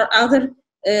 So there are other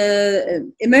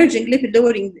emerging lipid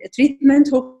lowering treatment.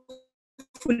 Hopefully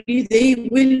hopefully they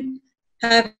will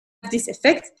have this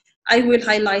effect. I will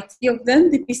highlight three of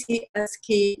them: the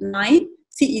PCSK9,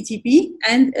 CETP,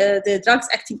 and the drugs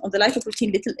acting on the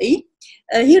lipoprotein little a.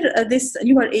 Here, these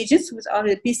newer agents, which are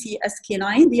the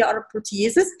PCSK9, they are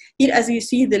proteases. Here, as you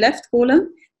see, the left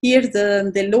column, here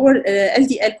the lower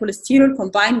LDL cholesterol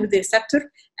combined with the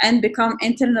receptor and become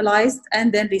internalized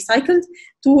and then recycled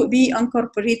to be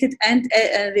incorporated and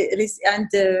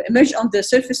emerge on the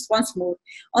surface once more.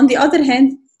 On the other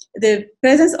hand, the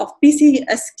presence of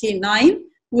PCSK9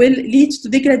 will lead to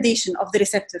degradation of the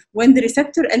receptor. When the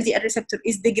receptor, LDL receptor,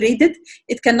 is degraded,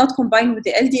 it cannot combine with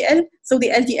the LDL, so the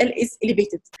LDL is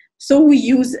elevated. So we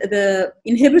use the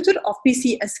inhibitor of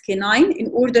PCSK9 in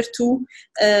order to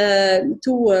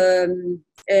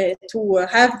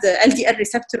have the LDL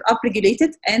receptor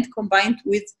upregulated and combined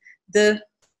with the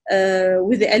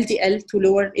LDL to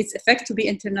lower its effect to be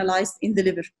internalized in the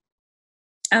liver.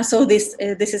 And so this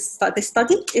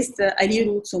study is the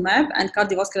alirocumab and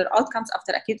cardiovascular outcomes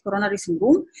after acute coronary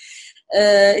syndrome.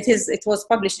 It was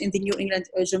published in the New England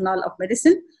Journal of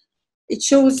Medicine. It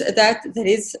shows that there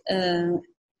is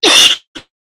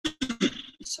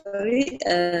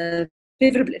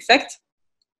favorable effect,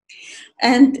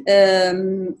 and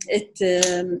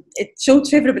it showed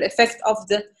favorable effect of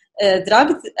the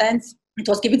drug, and it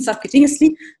was given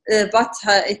subcutaneously, but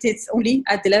it is only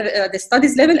at the level, the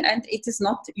studies level, and it is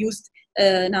not used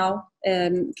now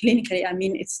clinically. I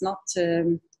mean, it's not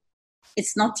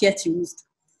yet used.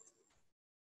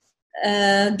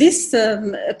 This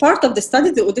part of the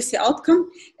study, the Odyssey outcome,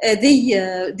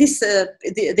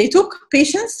 they took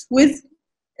patients with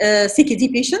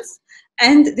CKD patients,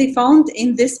 and they found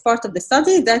in this part of the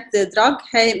study that the drug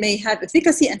may have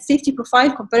efficacy and safety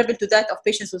profile comparable to that of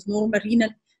patients with normal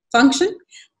renal function,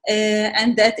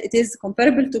 and that it is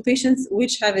comparable to patients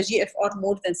which have a GFR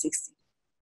more than 60.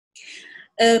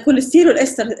 Cholesterol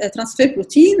ester transfer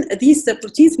protein, these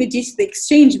proteins mediate the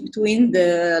exchange between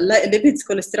the lipids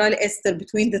cholesterol ester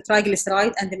between the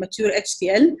triglyceride and the mature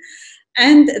HDL,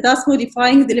 and thus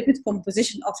modifying the lipid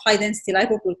composition of high density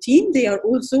lipoprotein. They are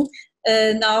also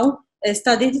now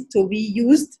studied to be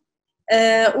used.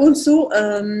 They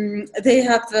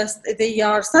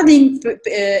are studying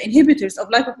inhibitors of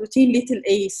lipoprotein little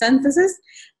a synthesis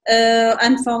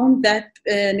and found that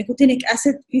nicotinic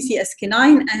acid,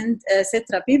 PCSK9, and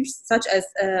cetrapib, such as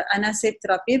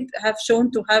anacetrapib, have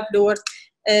shown to have lower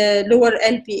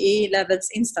LPA levels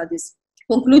in studies.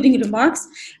 Concluding remarks: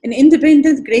 an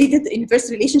independent graded inverse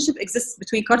relationship exists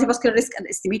between cardiovascular risk and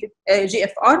estimated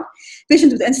GFR.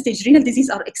 Patients with end-stage renal disease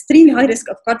are extremely high risk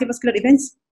of cardiovascular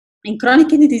events. In chronic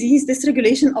kidney disease,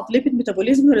 dysregulation of lipid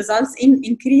metabolism results in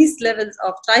increased levels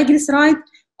of triglyceride,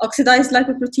 oxidized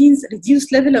lipoproteins,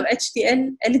 reduced level of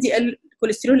HDL, LDL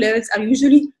cholesterol levels are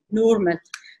usually normal.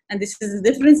 And this is the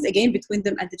difference, again, between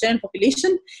them and the general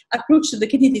population. Approach to the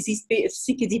kidney disease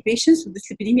CKD patients with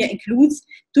dyslipidemia includes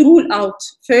to rule out,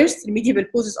 first, remediable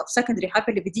causes of secondary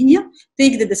hyperlipidemia,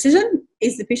 take the decision,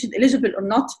 is the patient eligible or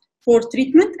not for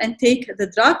treatment, and take the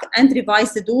drug and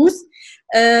revise the dose.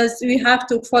 So we have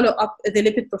to follow up the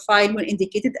lipid profile when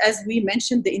indicated, as we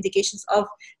mentioned the indications of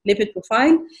lipid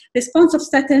profile. Response of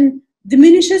statin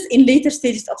diminishes in later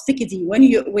stages of CKD. When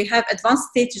we have advanced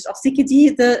stages of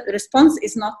CKD, the response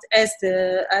is not as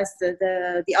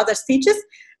the other stages.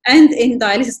 And in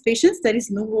dialysis patients, there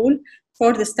is no role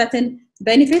for the statin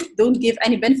benefit. Don't give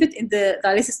any benefit in the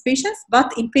dialysis patients,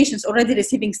 but in patients already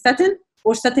receiving statin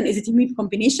or statin ezetimibe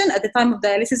combination, at the time of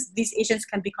dialysis, these agents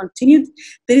can be continued.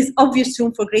 There is obvious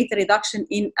room for greater reduction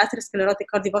in atherosclerotic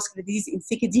cardiovascular disease in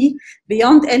CKD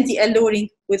beyond LDL lowering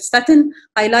with statin,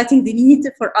 highlighting the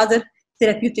need for other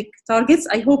therapeutic targets.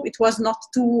 I hope it was not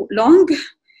too long,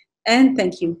 and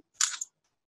thank you.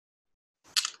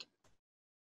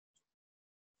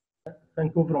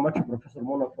 Thank you very much, Professor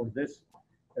Mona, for this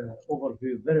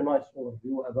overview, very nice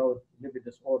overview about lipid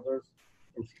disorders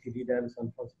in CKD, dialysis,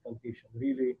 and transplantation.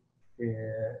 Really,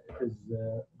 it is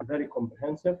very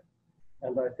comprehensive,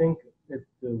 and I think it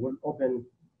will open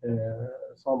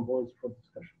some points for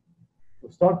discussion. To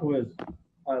start with,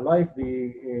 I like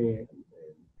the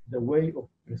way of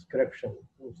prescription.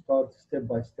 We start step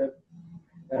by step,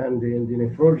 and in the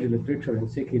nephrology literature in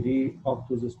CKD, up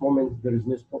to this moment, there is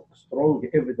no strong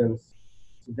evidence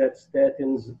that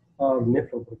statins are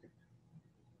nephroprotective.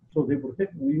 So they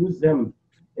protect. We use them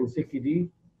in CKD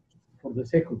for the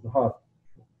sake of the heart,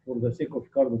 for the sake of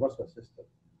cardiovascular system,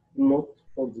 not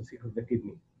for the sake of the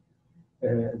kidney.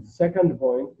 The second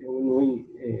point, when we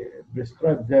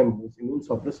prescribe them with immune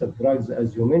suppressive drugs,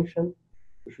 as you mentioned,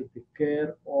 we should take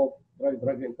care of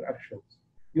drug-drug interactions,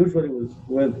 usually with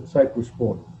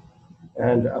cyclosporine.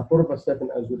 And atorvastatin,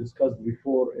 as we discussed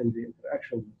before in the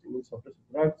interaction with immune suppressive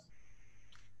drugs,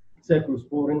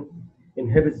 cyclosporin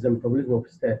inhibits the metabolism of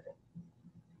statin.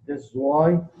 This is why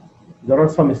there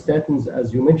are some statins, as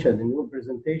you mentioned in your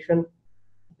presentation.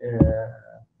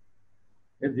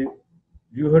 Do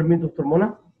you hear me, Dr.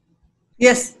 Mona?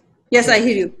 Yes, yes, I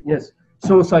hear you. Yes.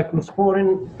 So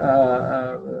cyclosporin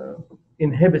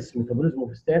inhibits metabolism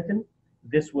of statin.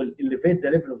 This will elevate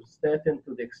the level of statin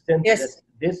to the extent that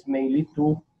this may lead to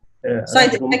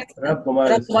side effects.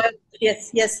 rhabdomyolysis.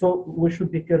 Yes, yes. So we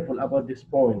should be careful about this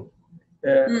point.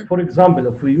 For example,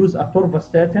 if we use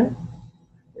atorvastatin,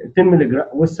 10 milligram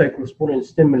with cyclosporin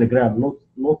is 10 milligram,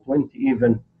 not 20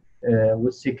 even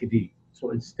with CKD.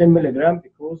 So it's 10 milligram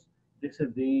because this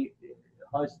is the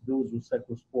highest dose with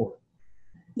cyclosporin.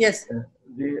 Yes.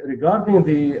 Regarding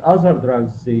the other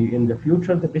drugs, in the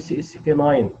future, the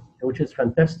PCSK9, which is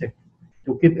fantastic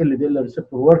to keep LDL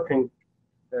receptor working,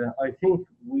 I think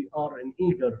we are in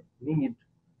eager need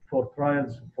for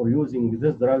trials for using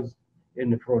these drugs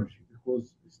in nephrology,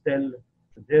 because still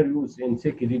their use in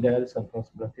CKD dialysis and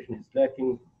transplantation is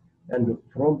lacking. And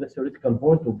from the theoretical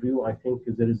point of view, I think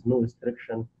there is no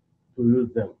restriction to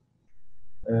use them.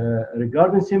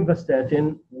 Regarding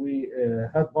simvastatin, we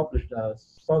have published a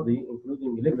study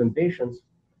including 11 patients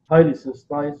highly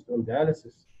sensitized on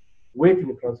dialysis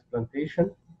waiting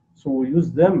transplantation. So we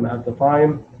use them at the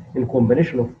time in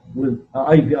combination with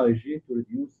IVIG to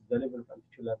reduce the level of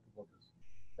anti-HLA antibodies.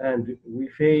 And we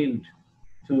failed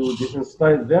to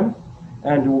desensitize them,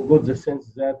 and we got the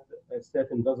sense that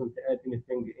statin doesn't add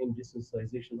anything in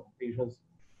desensitization of patients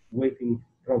waiting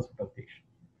transplantation.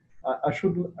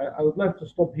 I would like to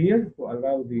stop here to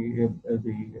allow the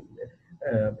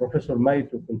Professor May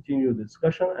to continue the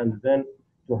discussion and then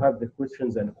to have the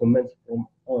questions and comments from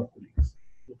our colleagues.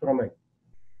 Dr. May.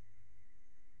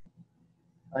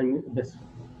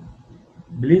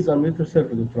 Please unmute yourself,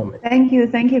 Dr. May.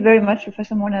 Thank you very much,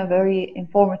 Professor Mona. Very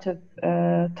informative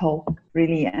talk,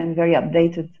 really, and very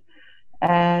updated.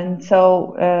 And so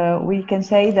we can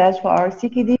say that for our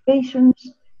CKD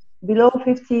patients below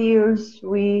 50 years,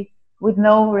 with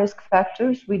no risk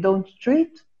factors, we don't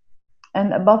treat,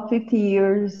 and above 50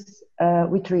 years,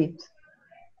 we treat.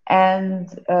 And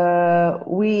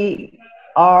we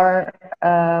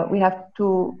have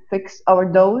to fix our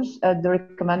dose at the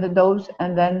recommended dose,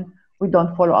 and then we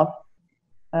don't follow up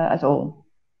at all.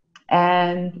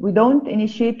 And we don't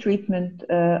initiate treatment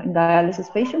in dialysis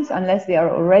patients unless they are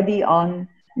already on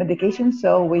medication,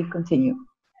 so we continue.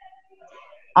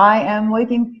 I am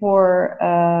waiting for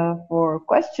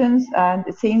questions, and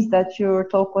it seems that your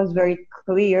talk was very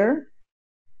clear.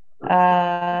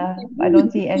 I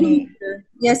don't see any.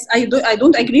 Yes, I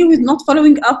don't agree with not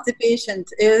following up the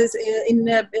patient.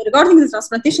 Regarding the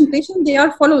transplantation patient, they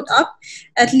are followed up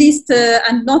at least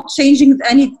and not changing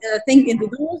anything in the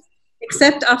dose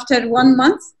except after 1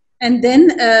 month, and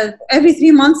then every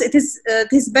 3 months. It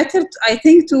is better, I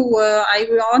think. I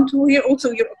want to hear also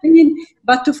your opinion,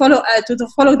 but to follow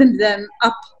them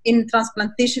up in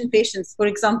transplantation patients, for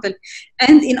example,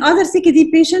 and in other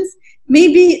CKD patients.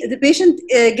 Maybe the patient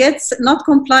gets not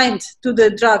compliant to the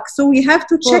drug, so we have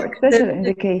to check special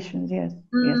indications. Yes,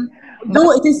 yes.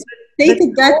 Though it is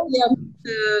stated that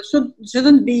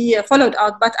shouldn't be followed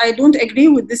out, but I don't agree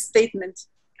with this statement.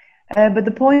 But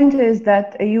the point is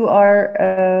that you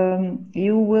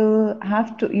will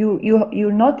have to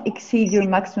you not exceed your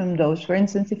maximum dose. For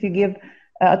instance, if you give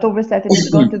atorvastatin, it's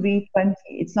going to be 20.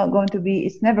 It's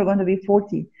never going to be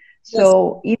 40.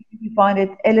 So if you find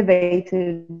it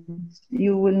elevated,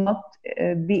 you will not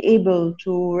be able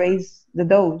to raise the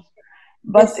dose.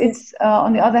 But it's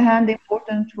on the other hand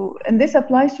important to, and this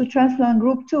applies to transplant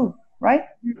group too, right?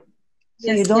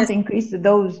 So you don't increase the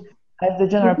dose as the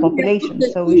general population.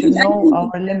 So we should know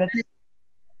our limits.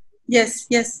 Yes,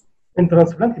 yes. In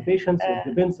transplant patients, it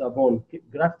depends upon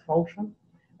graft function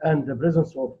and the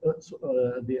presence of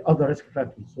the other risk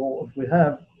factors. So if we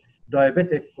have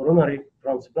diabetic coronary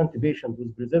transplant patient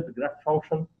with preserved graft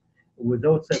function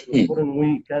without cyclosporin, we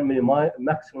can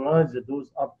maximize the dose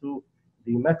up to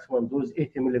the maximum dose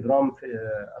 80 milligram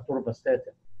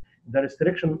atorvastatin. The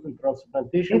restriction in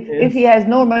transplantation is if he has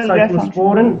normal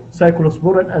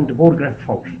cyclosporin and poor graft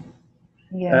function.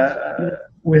 Yes.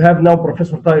 We have now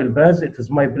Professor Tahir Elbaz. It is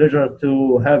my pleasure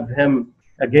to have him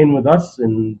again with us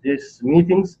in these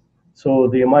meetings. So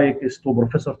the mic is to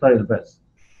Professor Tahir Elbaz.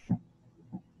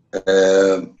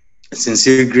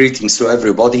 Sincere greetings to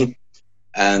everybody,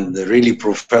 and really,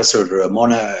 Professor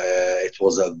Mona, it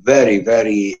was a very,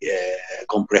 very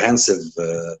comprehensive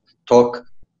talk.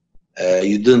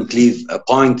 You didn't leave a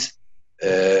point.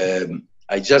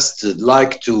 I just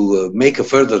like to make a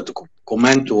further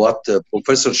comment to what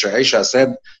Professor Sheashaa said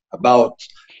about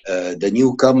the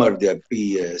newcomer, the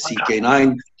PCK9.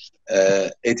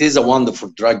 It is a wonderful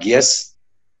drug, yes.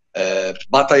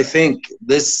 But I think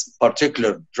this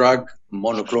particular drug,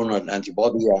 monoclonal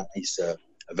antibody, is a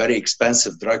very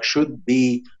expensive drug, should be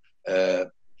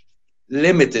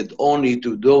limited only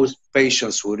to those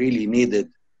patients who really need it.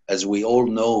 As we all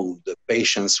know, the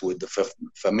patients with the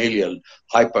familial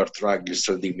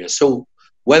hypertriglyceridemia. So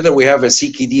whether we have a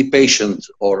CKD patient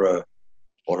or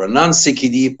a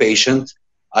non-CKD patient,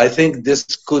 I think this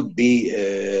could be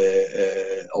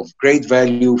of great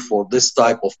value for this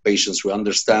type of patients. We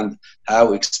understand how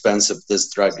expensive this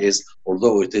drug is,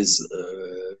 although it is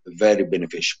very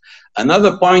beneficial.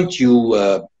 Another point you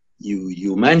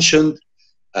mentioned,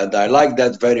 and I like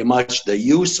that very much, the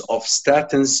use of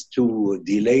statins to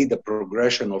delay the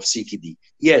progression of CKD.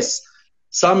 Yes,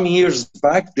 some years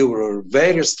back, there were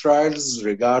various trials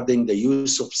regarding the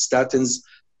use of statins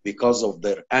because of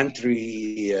their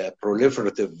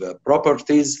anti-proliferative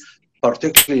properties,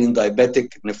 particularly in diabetic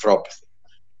nephropathy.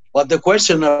 But the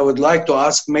question I would like to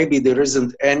ask, maybe there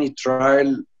isn't any trial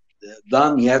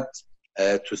done yet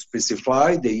to specify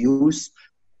the use.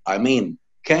 I mean,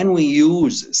 can we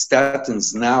use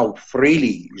statins now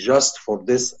freely just for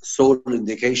this sole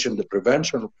indication, the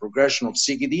prevention of progression of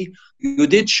CKD? You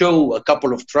did show a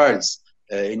couple of trials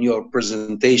in your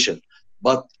presentation,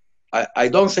 but I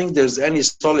don't think there's any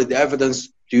solid evidence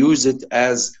to use it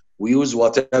as we use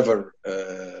whatever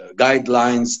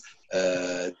guidelines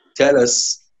tell us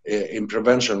in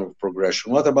prevention of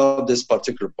progression. What about this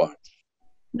particular point?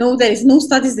 No, there is no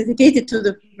studies dedicated to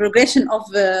the progression of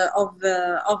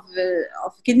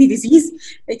kidney disease.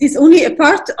 It is only a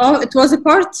part of. It was a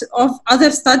part of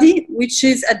other study which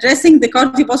is addressing the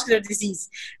cardiovascular disease,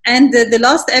 and the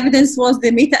last evidence was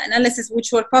the meta-analysis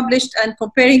which were published and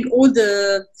comparing all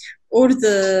the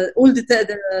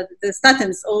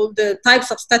statins, all the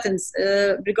types of statins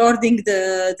regarding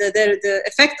the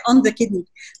effect on the kidney,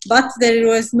 but there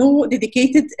was no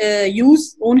dedicated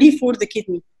use only for the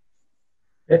kidney.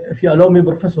 If you allow me,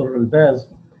 Professor Elbaz,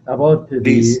 about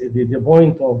the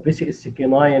point of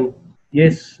PCSK9,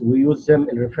 yes, we use them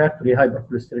in refractory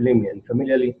hypercholesterolemia and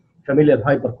familial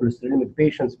hypercholesterolemic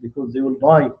patients because they will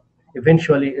die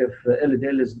eventually if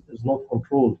LDL is not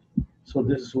controlled. So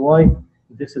this is why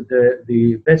this is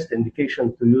the best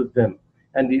indication to use them.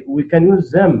 And we can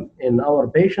use them in our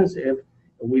patients if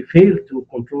we fail to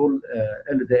control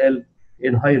LDL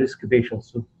in high-risk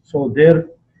patients. So their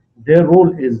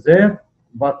role is there,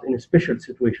 but in a special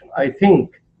situation. I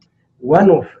think one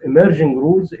of emerging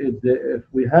rules is if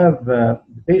we have the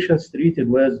patients treated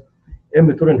with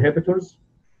mTOR inhibitors,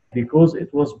 because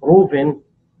it was proven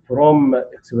from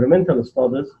experimental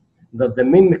studies that the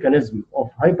main mechanism of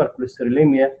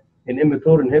hypercholesterolemia in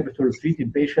mTOR inhibitor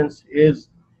treated patients is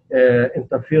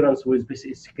interference with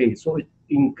PCSK. So it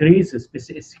increases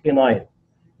PCSK9.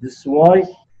 This is why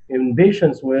in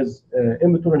patients with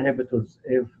mTOR inhibitors,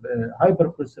 if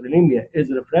hypercholesterolemia is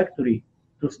refractory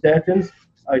to statins,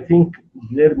 I think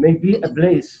there may be a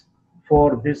place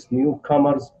for these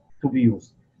newcomers to be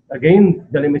used. Again,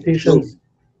 the limitation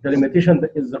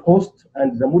is the cost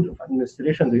and the mode of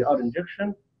administration. They are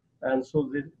injection, and so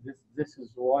this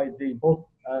is why they both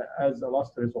as a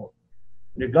last resort.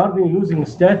 Regarding using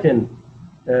statin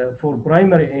for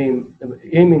primary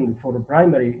aiming for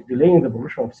primary delaying the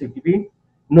progression of CKD,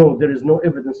 no, there is no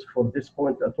evidence for this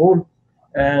point at all.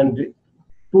 And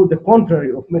to the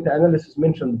contrary of meta-analysis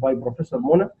mentioned by Professor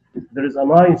Mona, there is a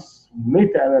nice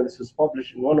meta-analysis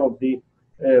published in one of the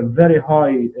very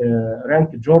high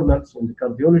ranked journals in the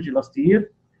cardiology last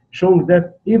year, showing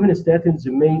that even statins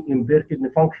may impair kidney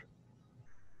function.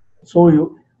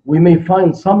 So we may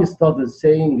find some studies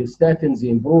saying statins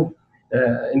improve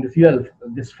endothelial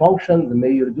dysfunction, they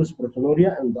may reduce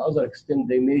proteinuria, and to the other extent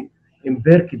they may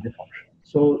impair kidney function.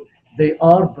 So they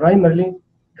are primarily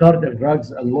cardiac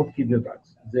drugs and not kidney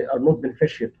drugs. They are not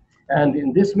beneficial. And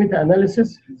in this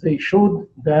meta-analysis, they showed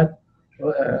that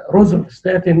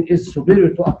rosuvastatin is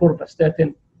superior to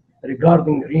atorvastatin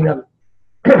regarding renal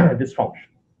dysfunction.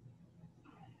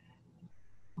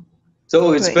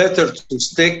 So it's better to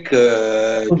stick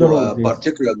to a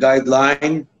particular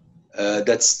guideline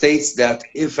that states that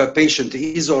if a patient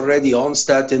is already on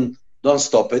statin, don't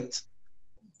stop it.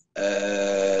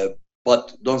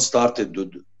 But don't start it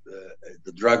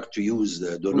the drug to use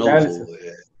the de novo.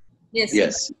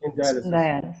 Yes. In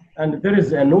dialysis. And there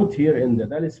is a note here in the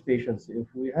dialysis patients.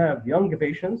 If we have young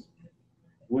patients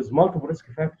with multiple risk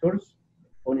factors,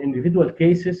 on individual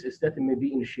cases, statin may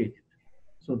be initiated.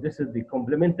 So this is the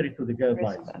complementary to the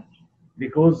guidelines,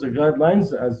 because the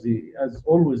guidelines, as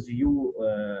always you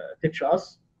teach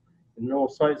us, no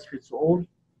size fits all.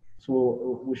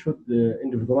 So we should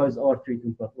individualize our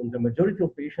treatment. But on the majority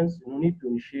of patients, you need to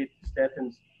initiate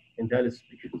statins in dialysis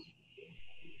patients.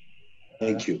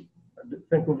 Thank you.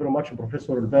 Thank you very much,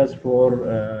 Professor Baz,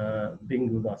 for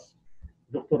being with us.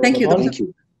 Dr. Thank you, Ramadan. Dr. Thank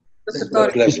you. Dr. It's a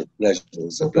pleasure.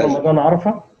 It's a Dr. pleasure. Ramadan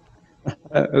Arafa.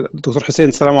 دكتور حسين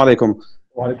السلام عليكم.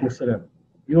 وعليكم السلام.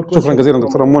 Your شكرا question, جزيلا Dr.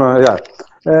 دكتور Ramadan.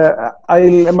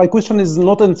 منى. My question is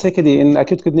not in CKD, in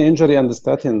acute kidney injury and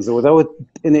statins without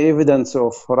any evidence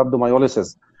of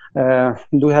rhabdomyolysis.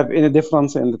 Do you have any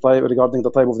difference in the type regarding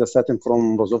the type of the statin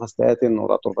from rosuvastatin or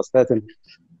atorvastatin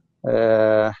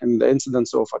in the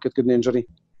incidence of acute kidney injury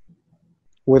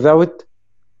without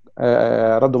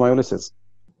rhabdomyolysis?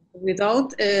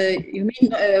 Without, you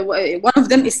mean one of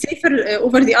them is safer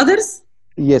over the others?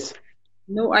 Yes.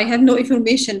 No, I have no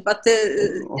information, but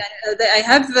I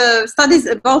have studies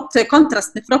about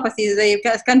contrast nephropathy. They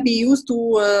can be used to,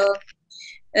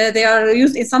 they are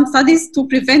used in some studies to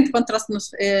prevent contrast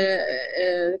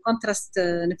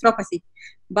nephropathy.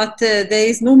 But there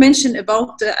is no mention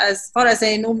about, as far as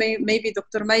I know, maybe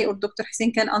Dr. May or Dr.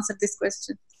 Hussein can answer this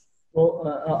question. Well,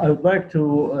 I would like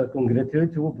to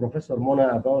congratulate you, Professor Mona,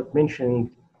 about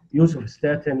mentioning use of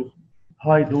statin,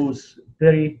 high dose,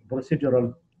 very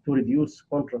procedural to reduce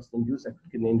contrast-induced acute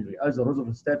kidney injury, either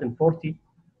rosuvastatin 40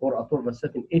 or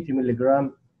atorvastatin 80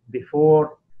 milligram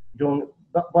before doing.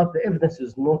 But the evidence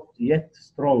is not yet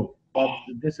strong. But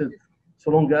this is, so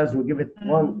long as we give it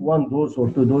one dose or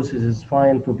two doses, is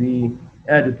fine to be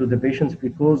added to the patients,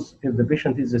 because if the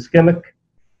patient is ischemic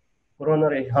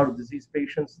coronary heart disease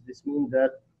patients, this means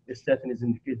that the statin is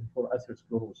indicated for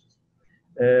atherosclerosis.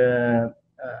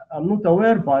 I'm not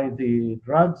aware by the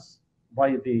drugs,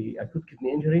 by the acute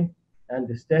kidney injury and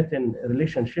the statin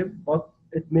relationship, but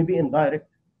it may be indirect,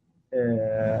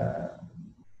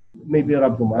 maybe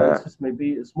rhabdomyolysis,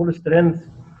 maybe small strength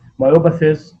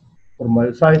myopathies or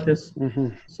myositis.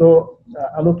 So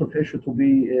a lot of issue to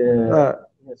be,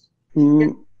 yes.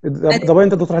 The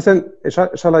point, Dr. Hussein,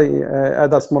 shall I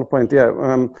add a small point? Yeah.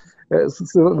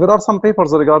 So there are some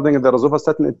papers regarding the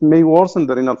rosuvastatin. It may worsen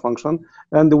the renal function,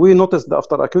 and we noticed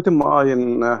after acute MI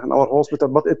in our hospital,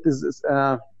 but it is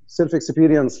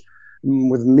self-experience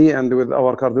with me and with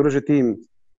our cardiology team.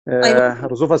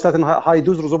 Rosuvastatin, high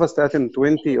dose rosuvastatin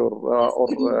 20 or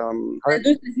high.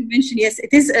 As you mentioned, yes,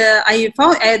 it is. I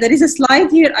found there is a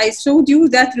slide here. I showed you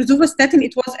that rosuvastatin.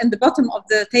 It was in the bottom of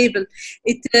the table.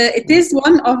 It is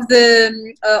one of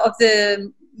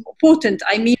the potent.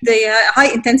 I mean, the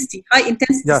high intensity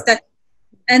statin.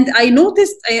 And I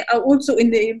noticed also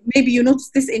maybe you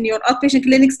noticed this in your outpatient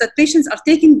clinics, that patients are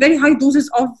taking very high doses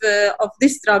of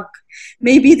this drug.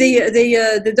 Maybe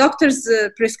the doctors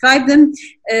prescribe them,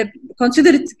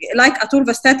 consider it like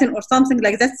atorvastatin or something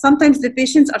like that. Sometimes the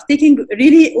patients are taking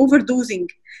really overdosing.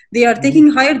 They are taking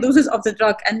higher doses of the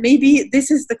drug, and maybe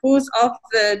this is the cause of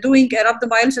doing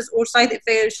rhabdomyolysis or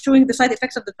showing the side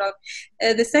effects of the drug.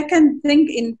 The second thing,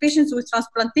 in patients with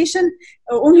transplantation,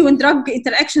 only when drug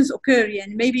interactions occur,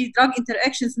 and maybe drug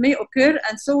interactions may occur,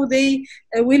 and so they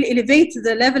will elevate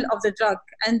the level of the drug,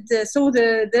 and so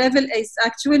the level is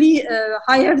actually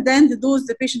higher than the dose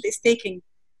the patient is taking.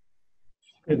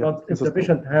 Okay, but if the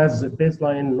patient has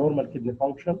baseline normal kidney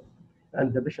function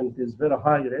and the patient is very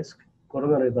high risk,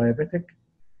 coronary diabetic,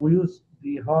 we use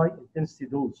the high intensity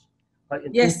dose.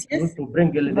 Yes. To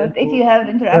bring a but if you have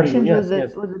interactions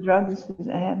with the drugs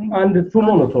having, and to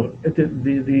monitor it,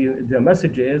 the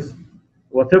message is,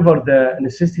 whatever the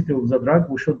necessity of the drug,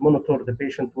 we should monitor the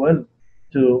patient well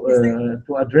to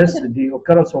address the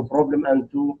occurrence of problem and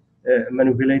to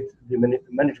manipulate the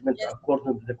management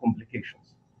according to the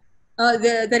complications.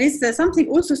 There is something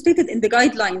also stated in the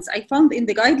guidelines. I found in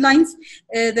the guidelines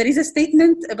there is a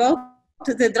statement about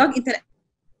the drug interaction.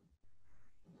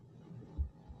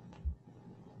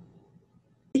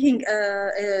 Taking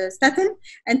statin,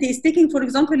 and he is taking, for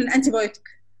example, an antibiotic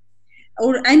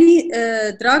or any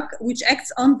drug which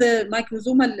acts on the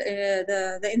microsomal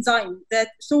the enzyme, that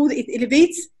so it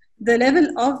elevates the level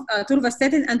of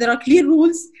atorvastatin, and there are clear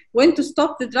rules when to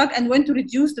stop the drug and when to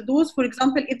reduce the dose. For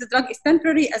example, if the drug is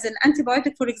temporary, as an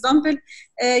antibiotic, for example,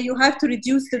 you have to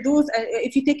reduce the dose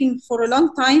if you're taking for a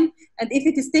long time, and if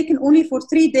it is taken only for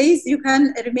 3 days, you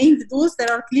can remain the dose.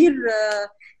 There are clear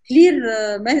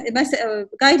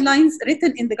guidelines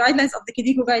written in the guidelines of the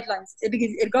KDIGO guidelines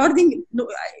regarding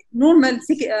normal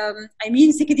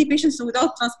CKD patients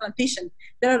without transplantation.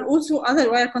 There are also other,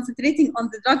 we are concentrating on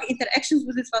the drug interactions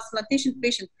with the transplantation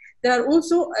patient. There are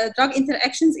also drug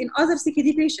interactions in other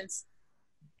CKD patients.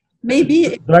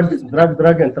 Maybe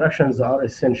drug interactions are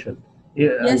essential.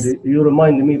 Yes. And you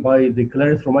remind me by the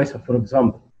clarithromycin, for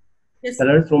example. Yes.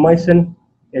 Clarithromycin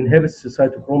inhibits the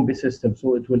cytochrome B system,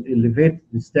 so it will elevate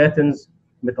the statins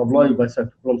metabolized by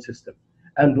cytochrome system,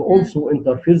 and also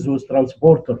interferes with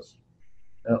transporters,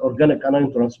 organic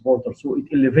anion transporters, so it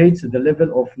elevates the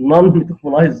level of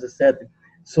non-metabolized statin.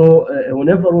 So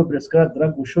whenever we prescribe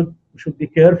drug, we should be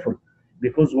careful,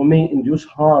 because we may induce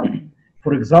harm.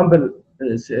 For example,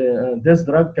 this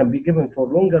drug can be given for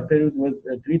longer period with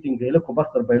treating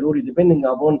Helicobacter pylori, depending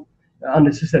upon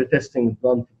unnecessary testing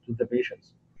done to the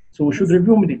patients. So we should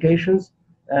review medications,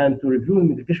 and to review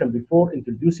medication before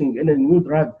introducing any new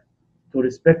drug, to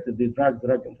respect the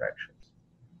drug-drug interactions.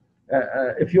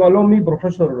 If you allow me,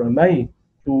 Professor May,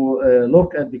 to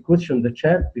look at the question in the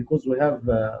chat, because we have.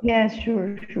 Yes,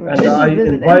 sure. And I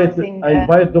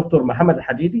invite Dr. Mohammed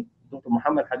Hadidi. Dr.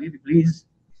 Mohammed Hadidi, please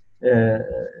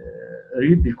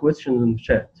read the question in the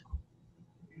chat.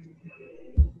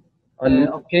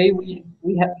 Okay, we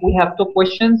have two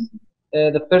questions.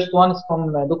 The first one is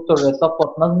from Dr.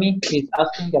 Safwat Nazmi. He's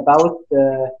asking about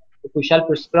if we shall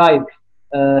prescribe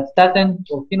statin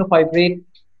or fenofibrate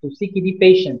to CKD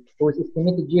patient who is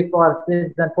estimated GFR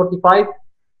less than 45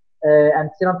 and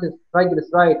serum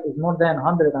triglyceride is more than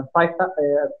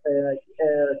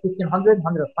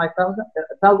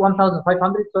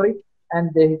 1,500, sorry, and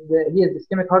he has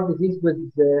ischemic heart disease with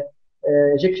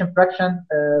ejection fraction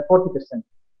 40%.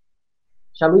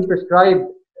 Shall we prescribe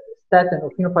statin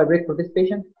or fenofibrate for this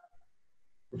patient?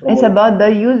 It's about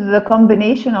the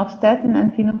combination of statin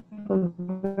and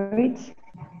fenofibrate.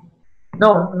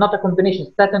 No, not a combination,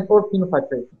 statin or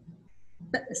fenofibrate.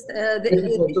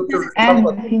 And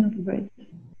fenofibrate.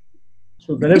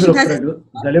 So the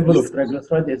level of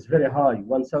triglyceride is very high,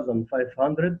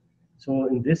 1,500. So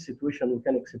in this situation, we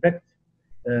can expect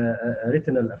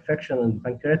retinal affection and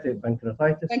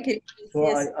pancreatitis. So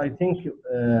yes. I think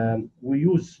we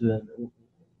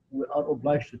are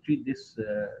obliged to treat this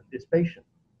patient.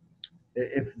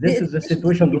 If this is the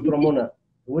situation, Dr. Mona,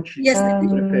 which you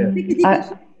prefer?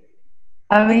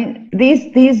 I mean,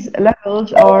 these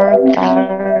levels are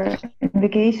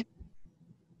indication.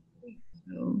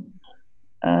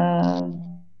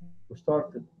 To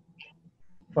start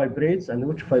fibrates, and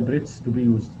which fibrates to be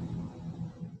used?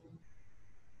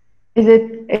 Is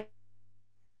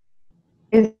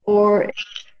for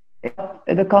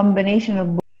the combination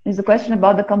of? Is the question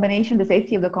about the combination, the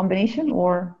safety of the combination,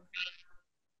 or?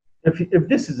 If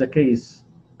this is the case,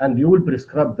 and you will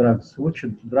prescribe drugs, which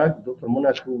drug, Dr.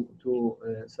 Mona, to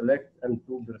select and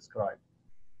to prescribe?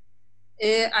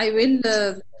 I will,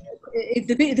 if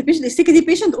the patient is CKD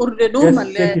patient or the normal?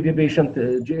 Yes, CKD patient,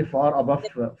 GFR above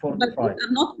 45. But are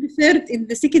not preferred in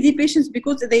the CKD patients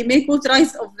because they may cause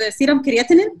rise of serum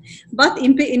creatinine. But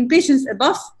in patients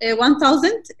above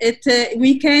 1,000,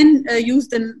 we can use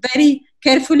them very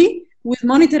carefully with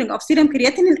monitoring of serum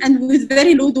creatinine and with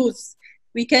very low dose.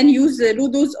 We can use low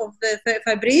dose of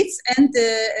fibrates and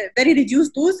very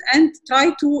reduced dose and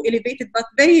try to elevate it, but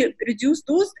very reduced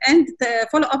dose and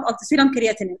follow up of the serum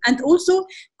creatinine. And also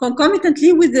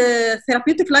concomitantly with the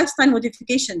therapeutic lifestyle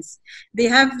modifications. They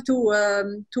have to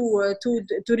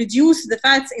reduce the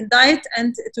fats in diet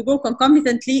and to go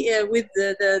concomitantly with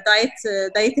the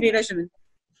dietary regimen.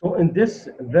 So in this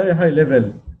very high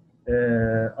level,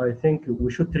 I think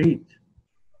we should treat.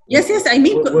 Yes, I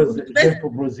mean, to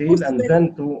Brazil and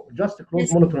then to just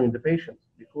close monitoring the patient,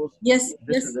 because this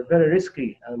is very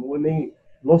risky, and we may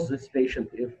lose this patient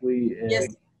if we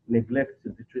neglect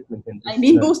the treatment. I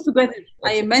mean both together.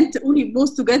 I meant only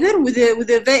both together with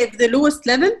the lowest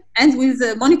level and with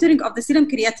the monitoring of the serum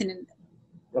creatinine.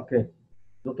 Okay,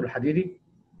 Dr. Hadidi.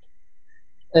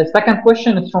 Second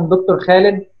question is from Dr.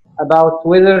 Khalid about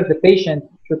whether the patient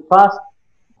should fast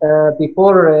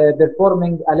before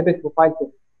performing a lipid profile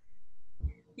test.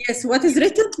 Yes, what is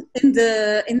written in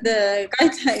the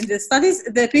guideline, in the studies,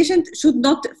 the patient should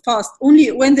not fast.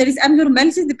 Only when there is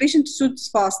abnormality, the patient should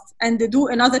fast and do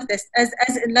another test.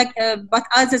 But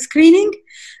as a screening,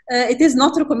 it is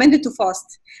not recommended to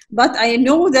fast. But I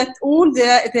know that all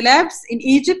the labs in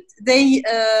Egypt, they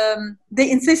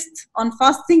insist on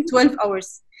fasting 12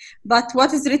 hours. But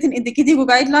what is written in the KDIGO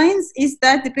guidelines is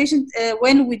that the patient,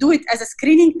 when we do it as a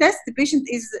screening test, the patient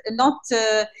is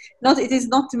it is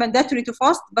not mandatory to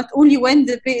fast, but only when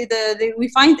we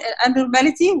find an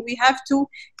abnormality, we have to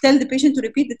tell the patient to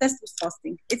repeat the test with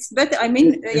fasting. It's better. I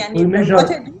mean,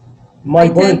 my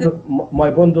point,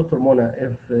 Dr. Mona,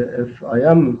 if I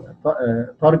am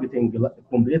targeting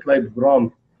complete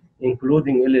lipogram,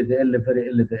 including LDL, very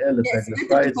LDL,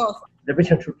 triglycerides, the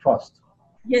patient should fast.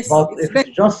 Yes, but if it's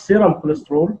just serum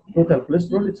cholesterol, total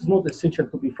cholesterol, it is not essential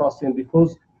to be fasting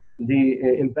because the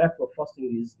impact of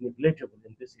fasting is negligible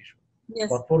in this issue. Yes.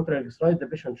 But for triglyceride, the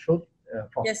patient should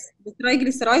fast. Yes, the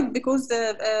triglyceride, because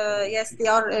yes, they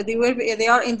are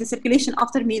in the circulation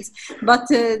after meals. But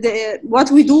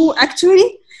what we do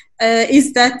actually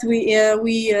is that we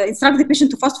instruct the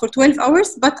patient to fast for 12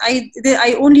 hours. But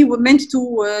I only meant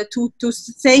to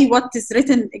say what is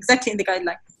written exactly in the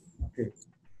guideline. Okay,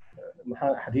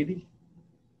 Habibi.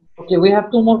 Okay, we have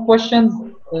two more questions.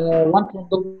 One from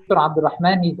Dr.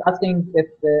 Abdurrahman. He's asking if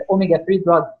omega-3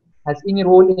 drug has any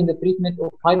role in the treatment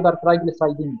of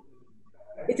hypertriglyceridemia.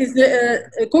 It is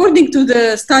according to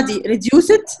the study, reduce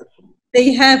it.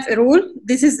 They have a role.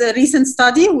 This is a recent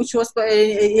study which was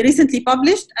recently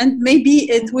published, and maybe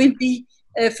it will be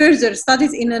further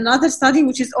studies in another study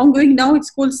which is ongoing now. It's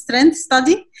called strength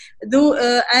study, though,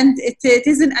 and it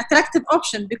is an attractive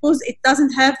option because it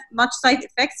doesn't have much side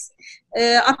effects.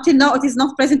 Up till now, it is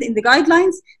not present in the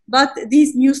guidelines, but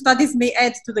these new studies may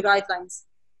add to the guidelines.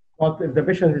 But if the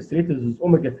patient is treated with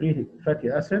omega-3 fatty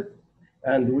acid,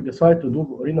 and we decide to do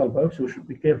renal biopsy, we should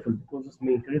be careful because this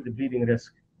may increase the bleeding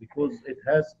risk, because it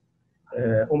has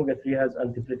omega-3 has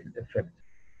antiplatelet effect.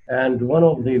 And one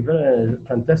of the very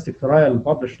fantastic trial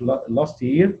published last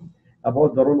year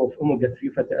about the role of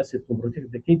omega-3 fatty acid to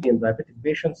protect the kidney in diabetic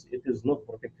patients, it is not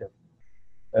protective.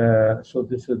 So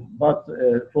this is, but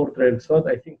for triglyceride,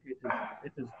 I think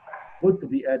it is good to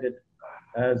be added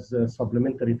as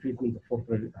supplementary treatment for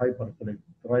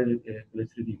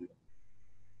hypertriglyceridemia.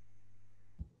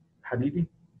 Habibi?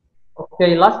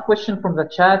 Okay, last question from the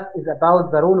chat is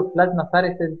about the role of plasma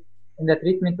pharesis in the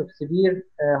treatment of severe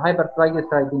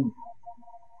hypertriglyceridemia.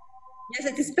 Yes,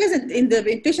 it is present in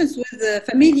patients with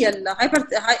familial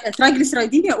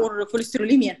hypertriglyceridemia or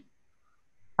cholesterolemia.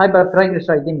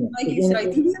 Hypertriglyceridemia. I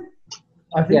think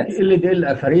Yes. LDL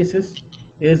apheresis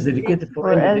is dedicated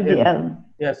for LDL.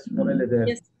 Yes, for LDL.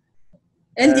 Yes.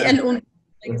 LDL only.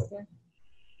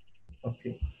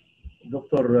 Okay.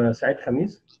 Dr. Saeed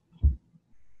Khamis.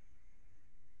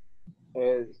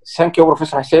 Thank you,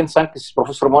 Professor Hussein. Thanks,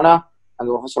 Professor Mona and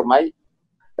Professor Mai.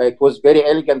 It was very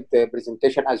elegant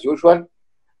presentation as usual.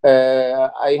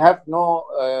 I have no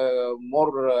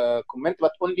more comment,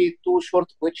 but only two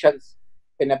short questions.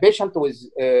 In a patient with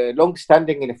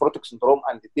long-standing nephrotic syndrome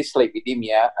and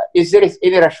dyslipidemia, is there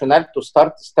any rationale to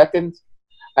start statins?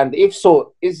 And if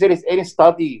so, is there any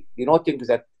study denoting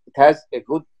that it has a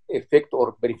good effect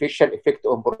or beneficial effect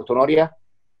on proteinuria?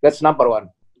 That's number one.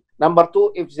 Number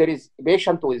two, if there is a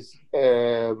patient with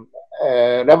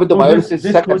rhabdomyolysis.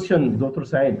 This question, Dr.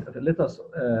 Saeed, let us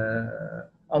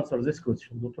answer this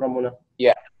question, Dr. Mona.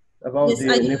 Yeah. Yes, About the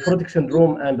nephrotic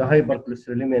syndrome and the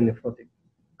hypercholesterolemia nephrotic.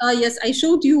 Yes, I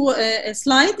showed you a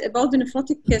slide about the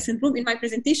nephrotic syndrome in my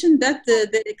presentation that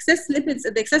the excess lipids,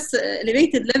 the excess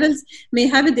elevated levels may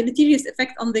have a deleterious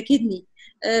effect on the kidney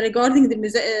regarding the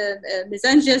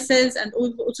mesangial cells and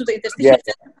also the interstitial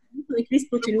cells to increase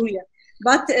proteinuria.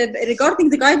 But regarding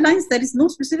the guidelines, there is no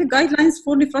specific guidelines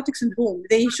for nephrotic syndrome.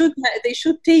 They should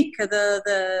take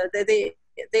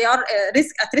they are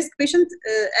at-risk patients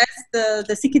as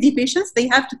the CKD patients. They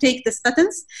have to take the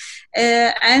statins,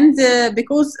 and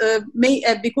because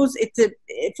it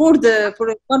for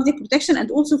cardiac protection and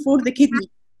also for the kidney.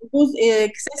 Because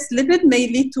excess lipid may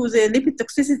lead to the lipid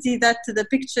toxicity that the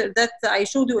picture that I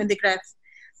showed you in the graph.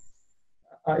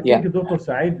 I think, Dr.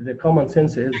 Saeed, the common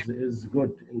sense is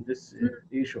good in this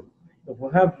issue. If we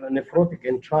have a nephrotic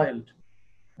in child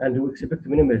and we expect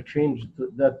minimal change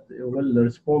that will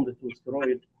respond to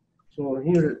steroid, so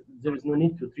here there is no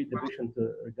need to treat the patient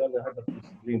regarding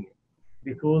hypercholesterolemia,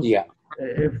 because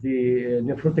if the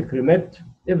nephrotic remit,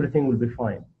 everything will be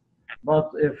fine. But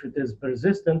if it is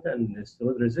persistent and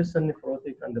steroid-resistant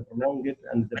nephrotic and prolonged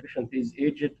and the patient is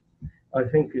aged, I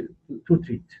think to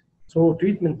treat. So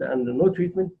treatment and no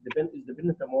treatment is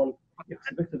dependent upon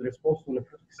expected response to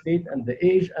nephrotic state and the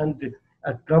age and the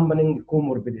accompanying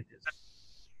comorbidities.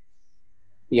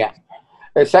 Yeah.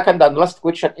 Second and last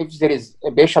question, if there is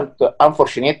a patient,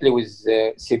 unfortunately, with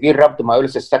severe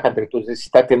rhabdomyolysis secondary to the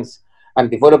statins and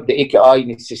develop the AKI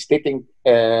necessitating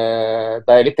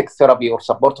dialytic therapy or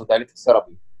supportive dialytic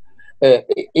therapy,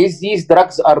 is these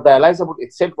drugs are dialyzable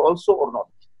itself also or not?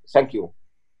 Thank you.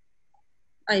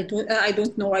 I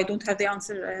don't know. I don't have the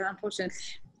answer,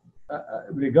 unfortunately.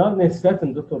 Regarding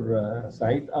statin, Dr.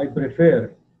 Saeed, I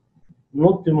prefer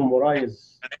not to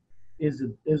memorize, is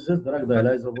this drug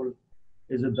dialyzable?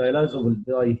 Is it dialyzable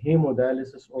by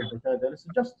hemodialysis or protein dialysis?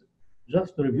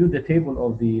 Just to review the table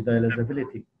of the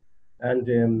dialysability. And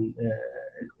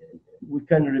we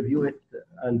can review it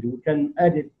and we can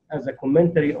add it as a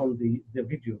commentary on the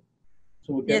video.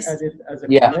 So we can add it as a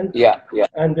comment.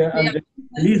 And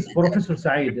please, Professor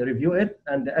Saeed, review it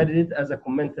and add it as a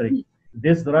commentary.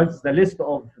 these drugs, the list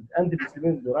of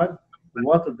antidyslipidemic drugs,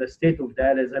 what is the state of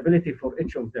dialyzability for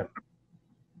each of them.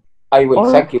 I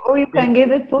will. Thank you. Or you can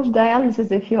give it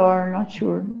post-dialysis if you are not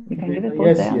sure. You can give it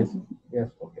post-dialysis. Yes,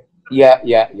 okay.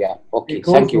 Yeah. Okay,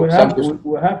 Because thank you.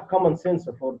 We have common sense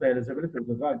for dialyzability of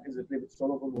the drug. Is it lipid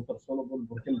soluble, water soluble,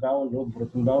 protein bound, low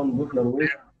protein bound, molecular weight?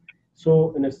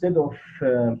 So instead of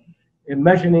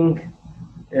imagining,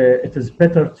 it is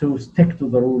better to stick to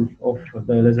the rule of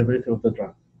dialyzability of the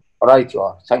drug. Right, you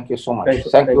are. Thank you so much.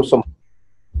 Thank you so much.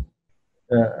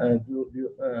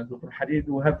 Dr. Hammady,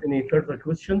 do you have any further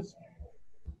questions?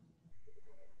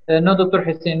 No, Dr.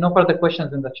 Hussein, no further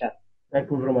questions in the chat. Thank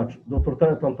you very much. Dr.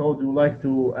 Tantaw, do you like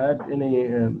to add any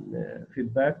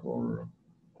feedback or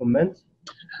comments?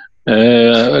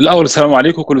 الأول السلام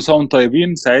عليكم، كل سنة وانتم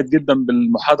طيبين. سعيد جدا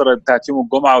بالمحاضرة بتاعت يوم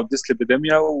الجمعة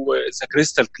والديسليبيديميا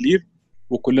وكريستال كلير،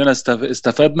 وكلنا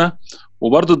استفدنا.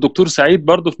 وبرضه الدكتور سعيد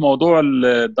برضه في موضوع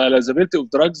الدايلازابيلتي اوف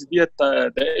دراجز ديت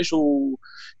ده ايشو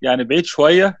يعني بعيد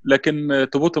شوية، لكن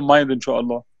تبوت المايند إن شاء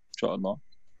الله. إن شاء الله.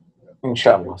 إن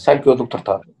شاء الله. Thank you, Dr.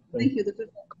 Tarek. Thank you, Dr.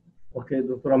 Okay,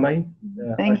 Dr. Amay.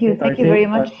 Thank you very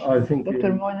much, I think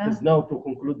Dr. Mona. It's now to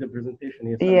conclude the presentation.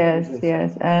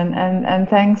 Yes, and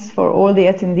thanks for all the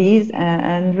attendees.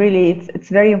 And really, it's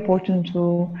very important to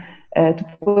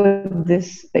put this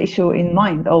issue in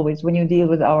mind always when you deal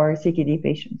with our CKD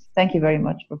patients. Thank you very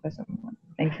much, Professor Mona.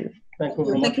 Thank you. Thank you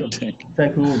very much.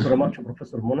 Thank you very much,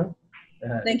 Professor Mona.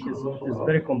 Thank you. It's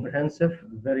very comprehensive,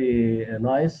 very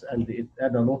nice, and it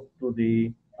adds a lot to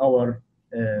our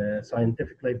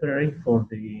scientific library for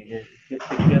the take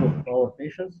care of our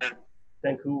patients.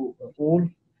 Thank you all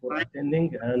for attending.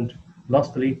 And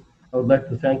lastly, I would like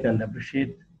to thank and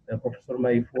appreciate Professor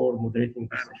May for moderating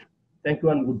this session. Thank you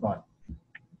and goodbye.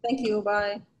 Thank you.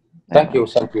 Bye. Thank you.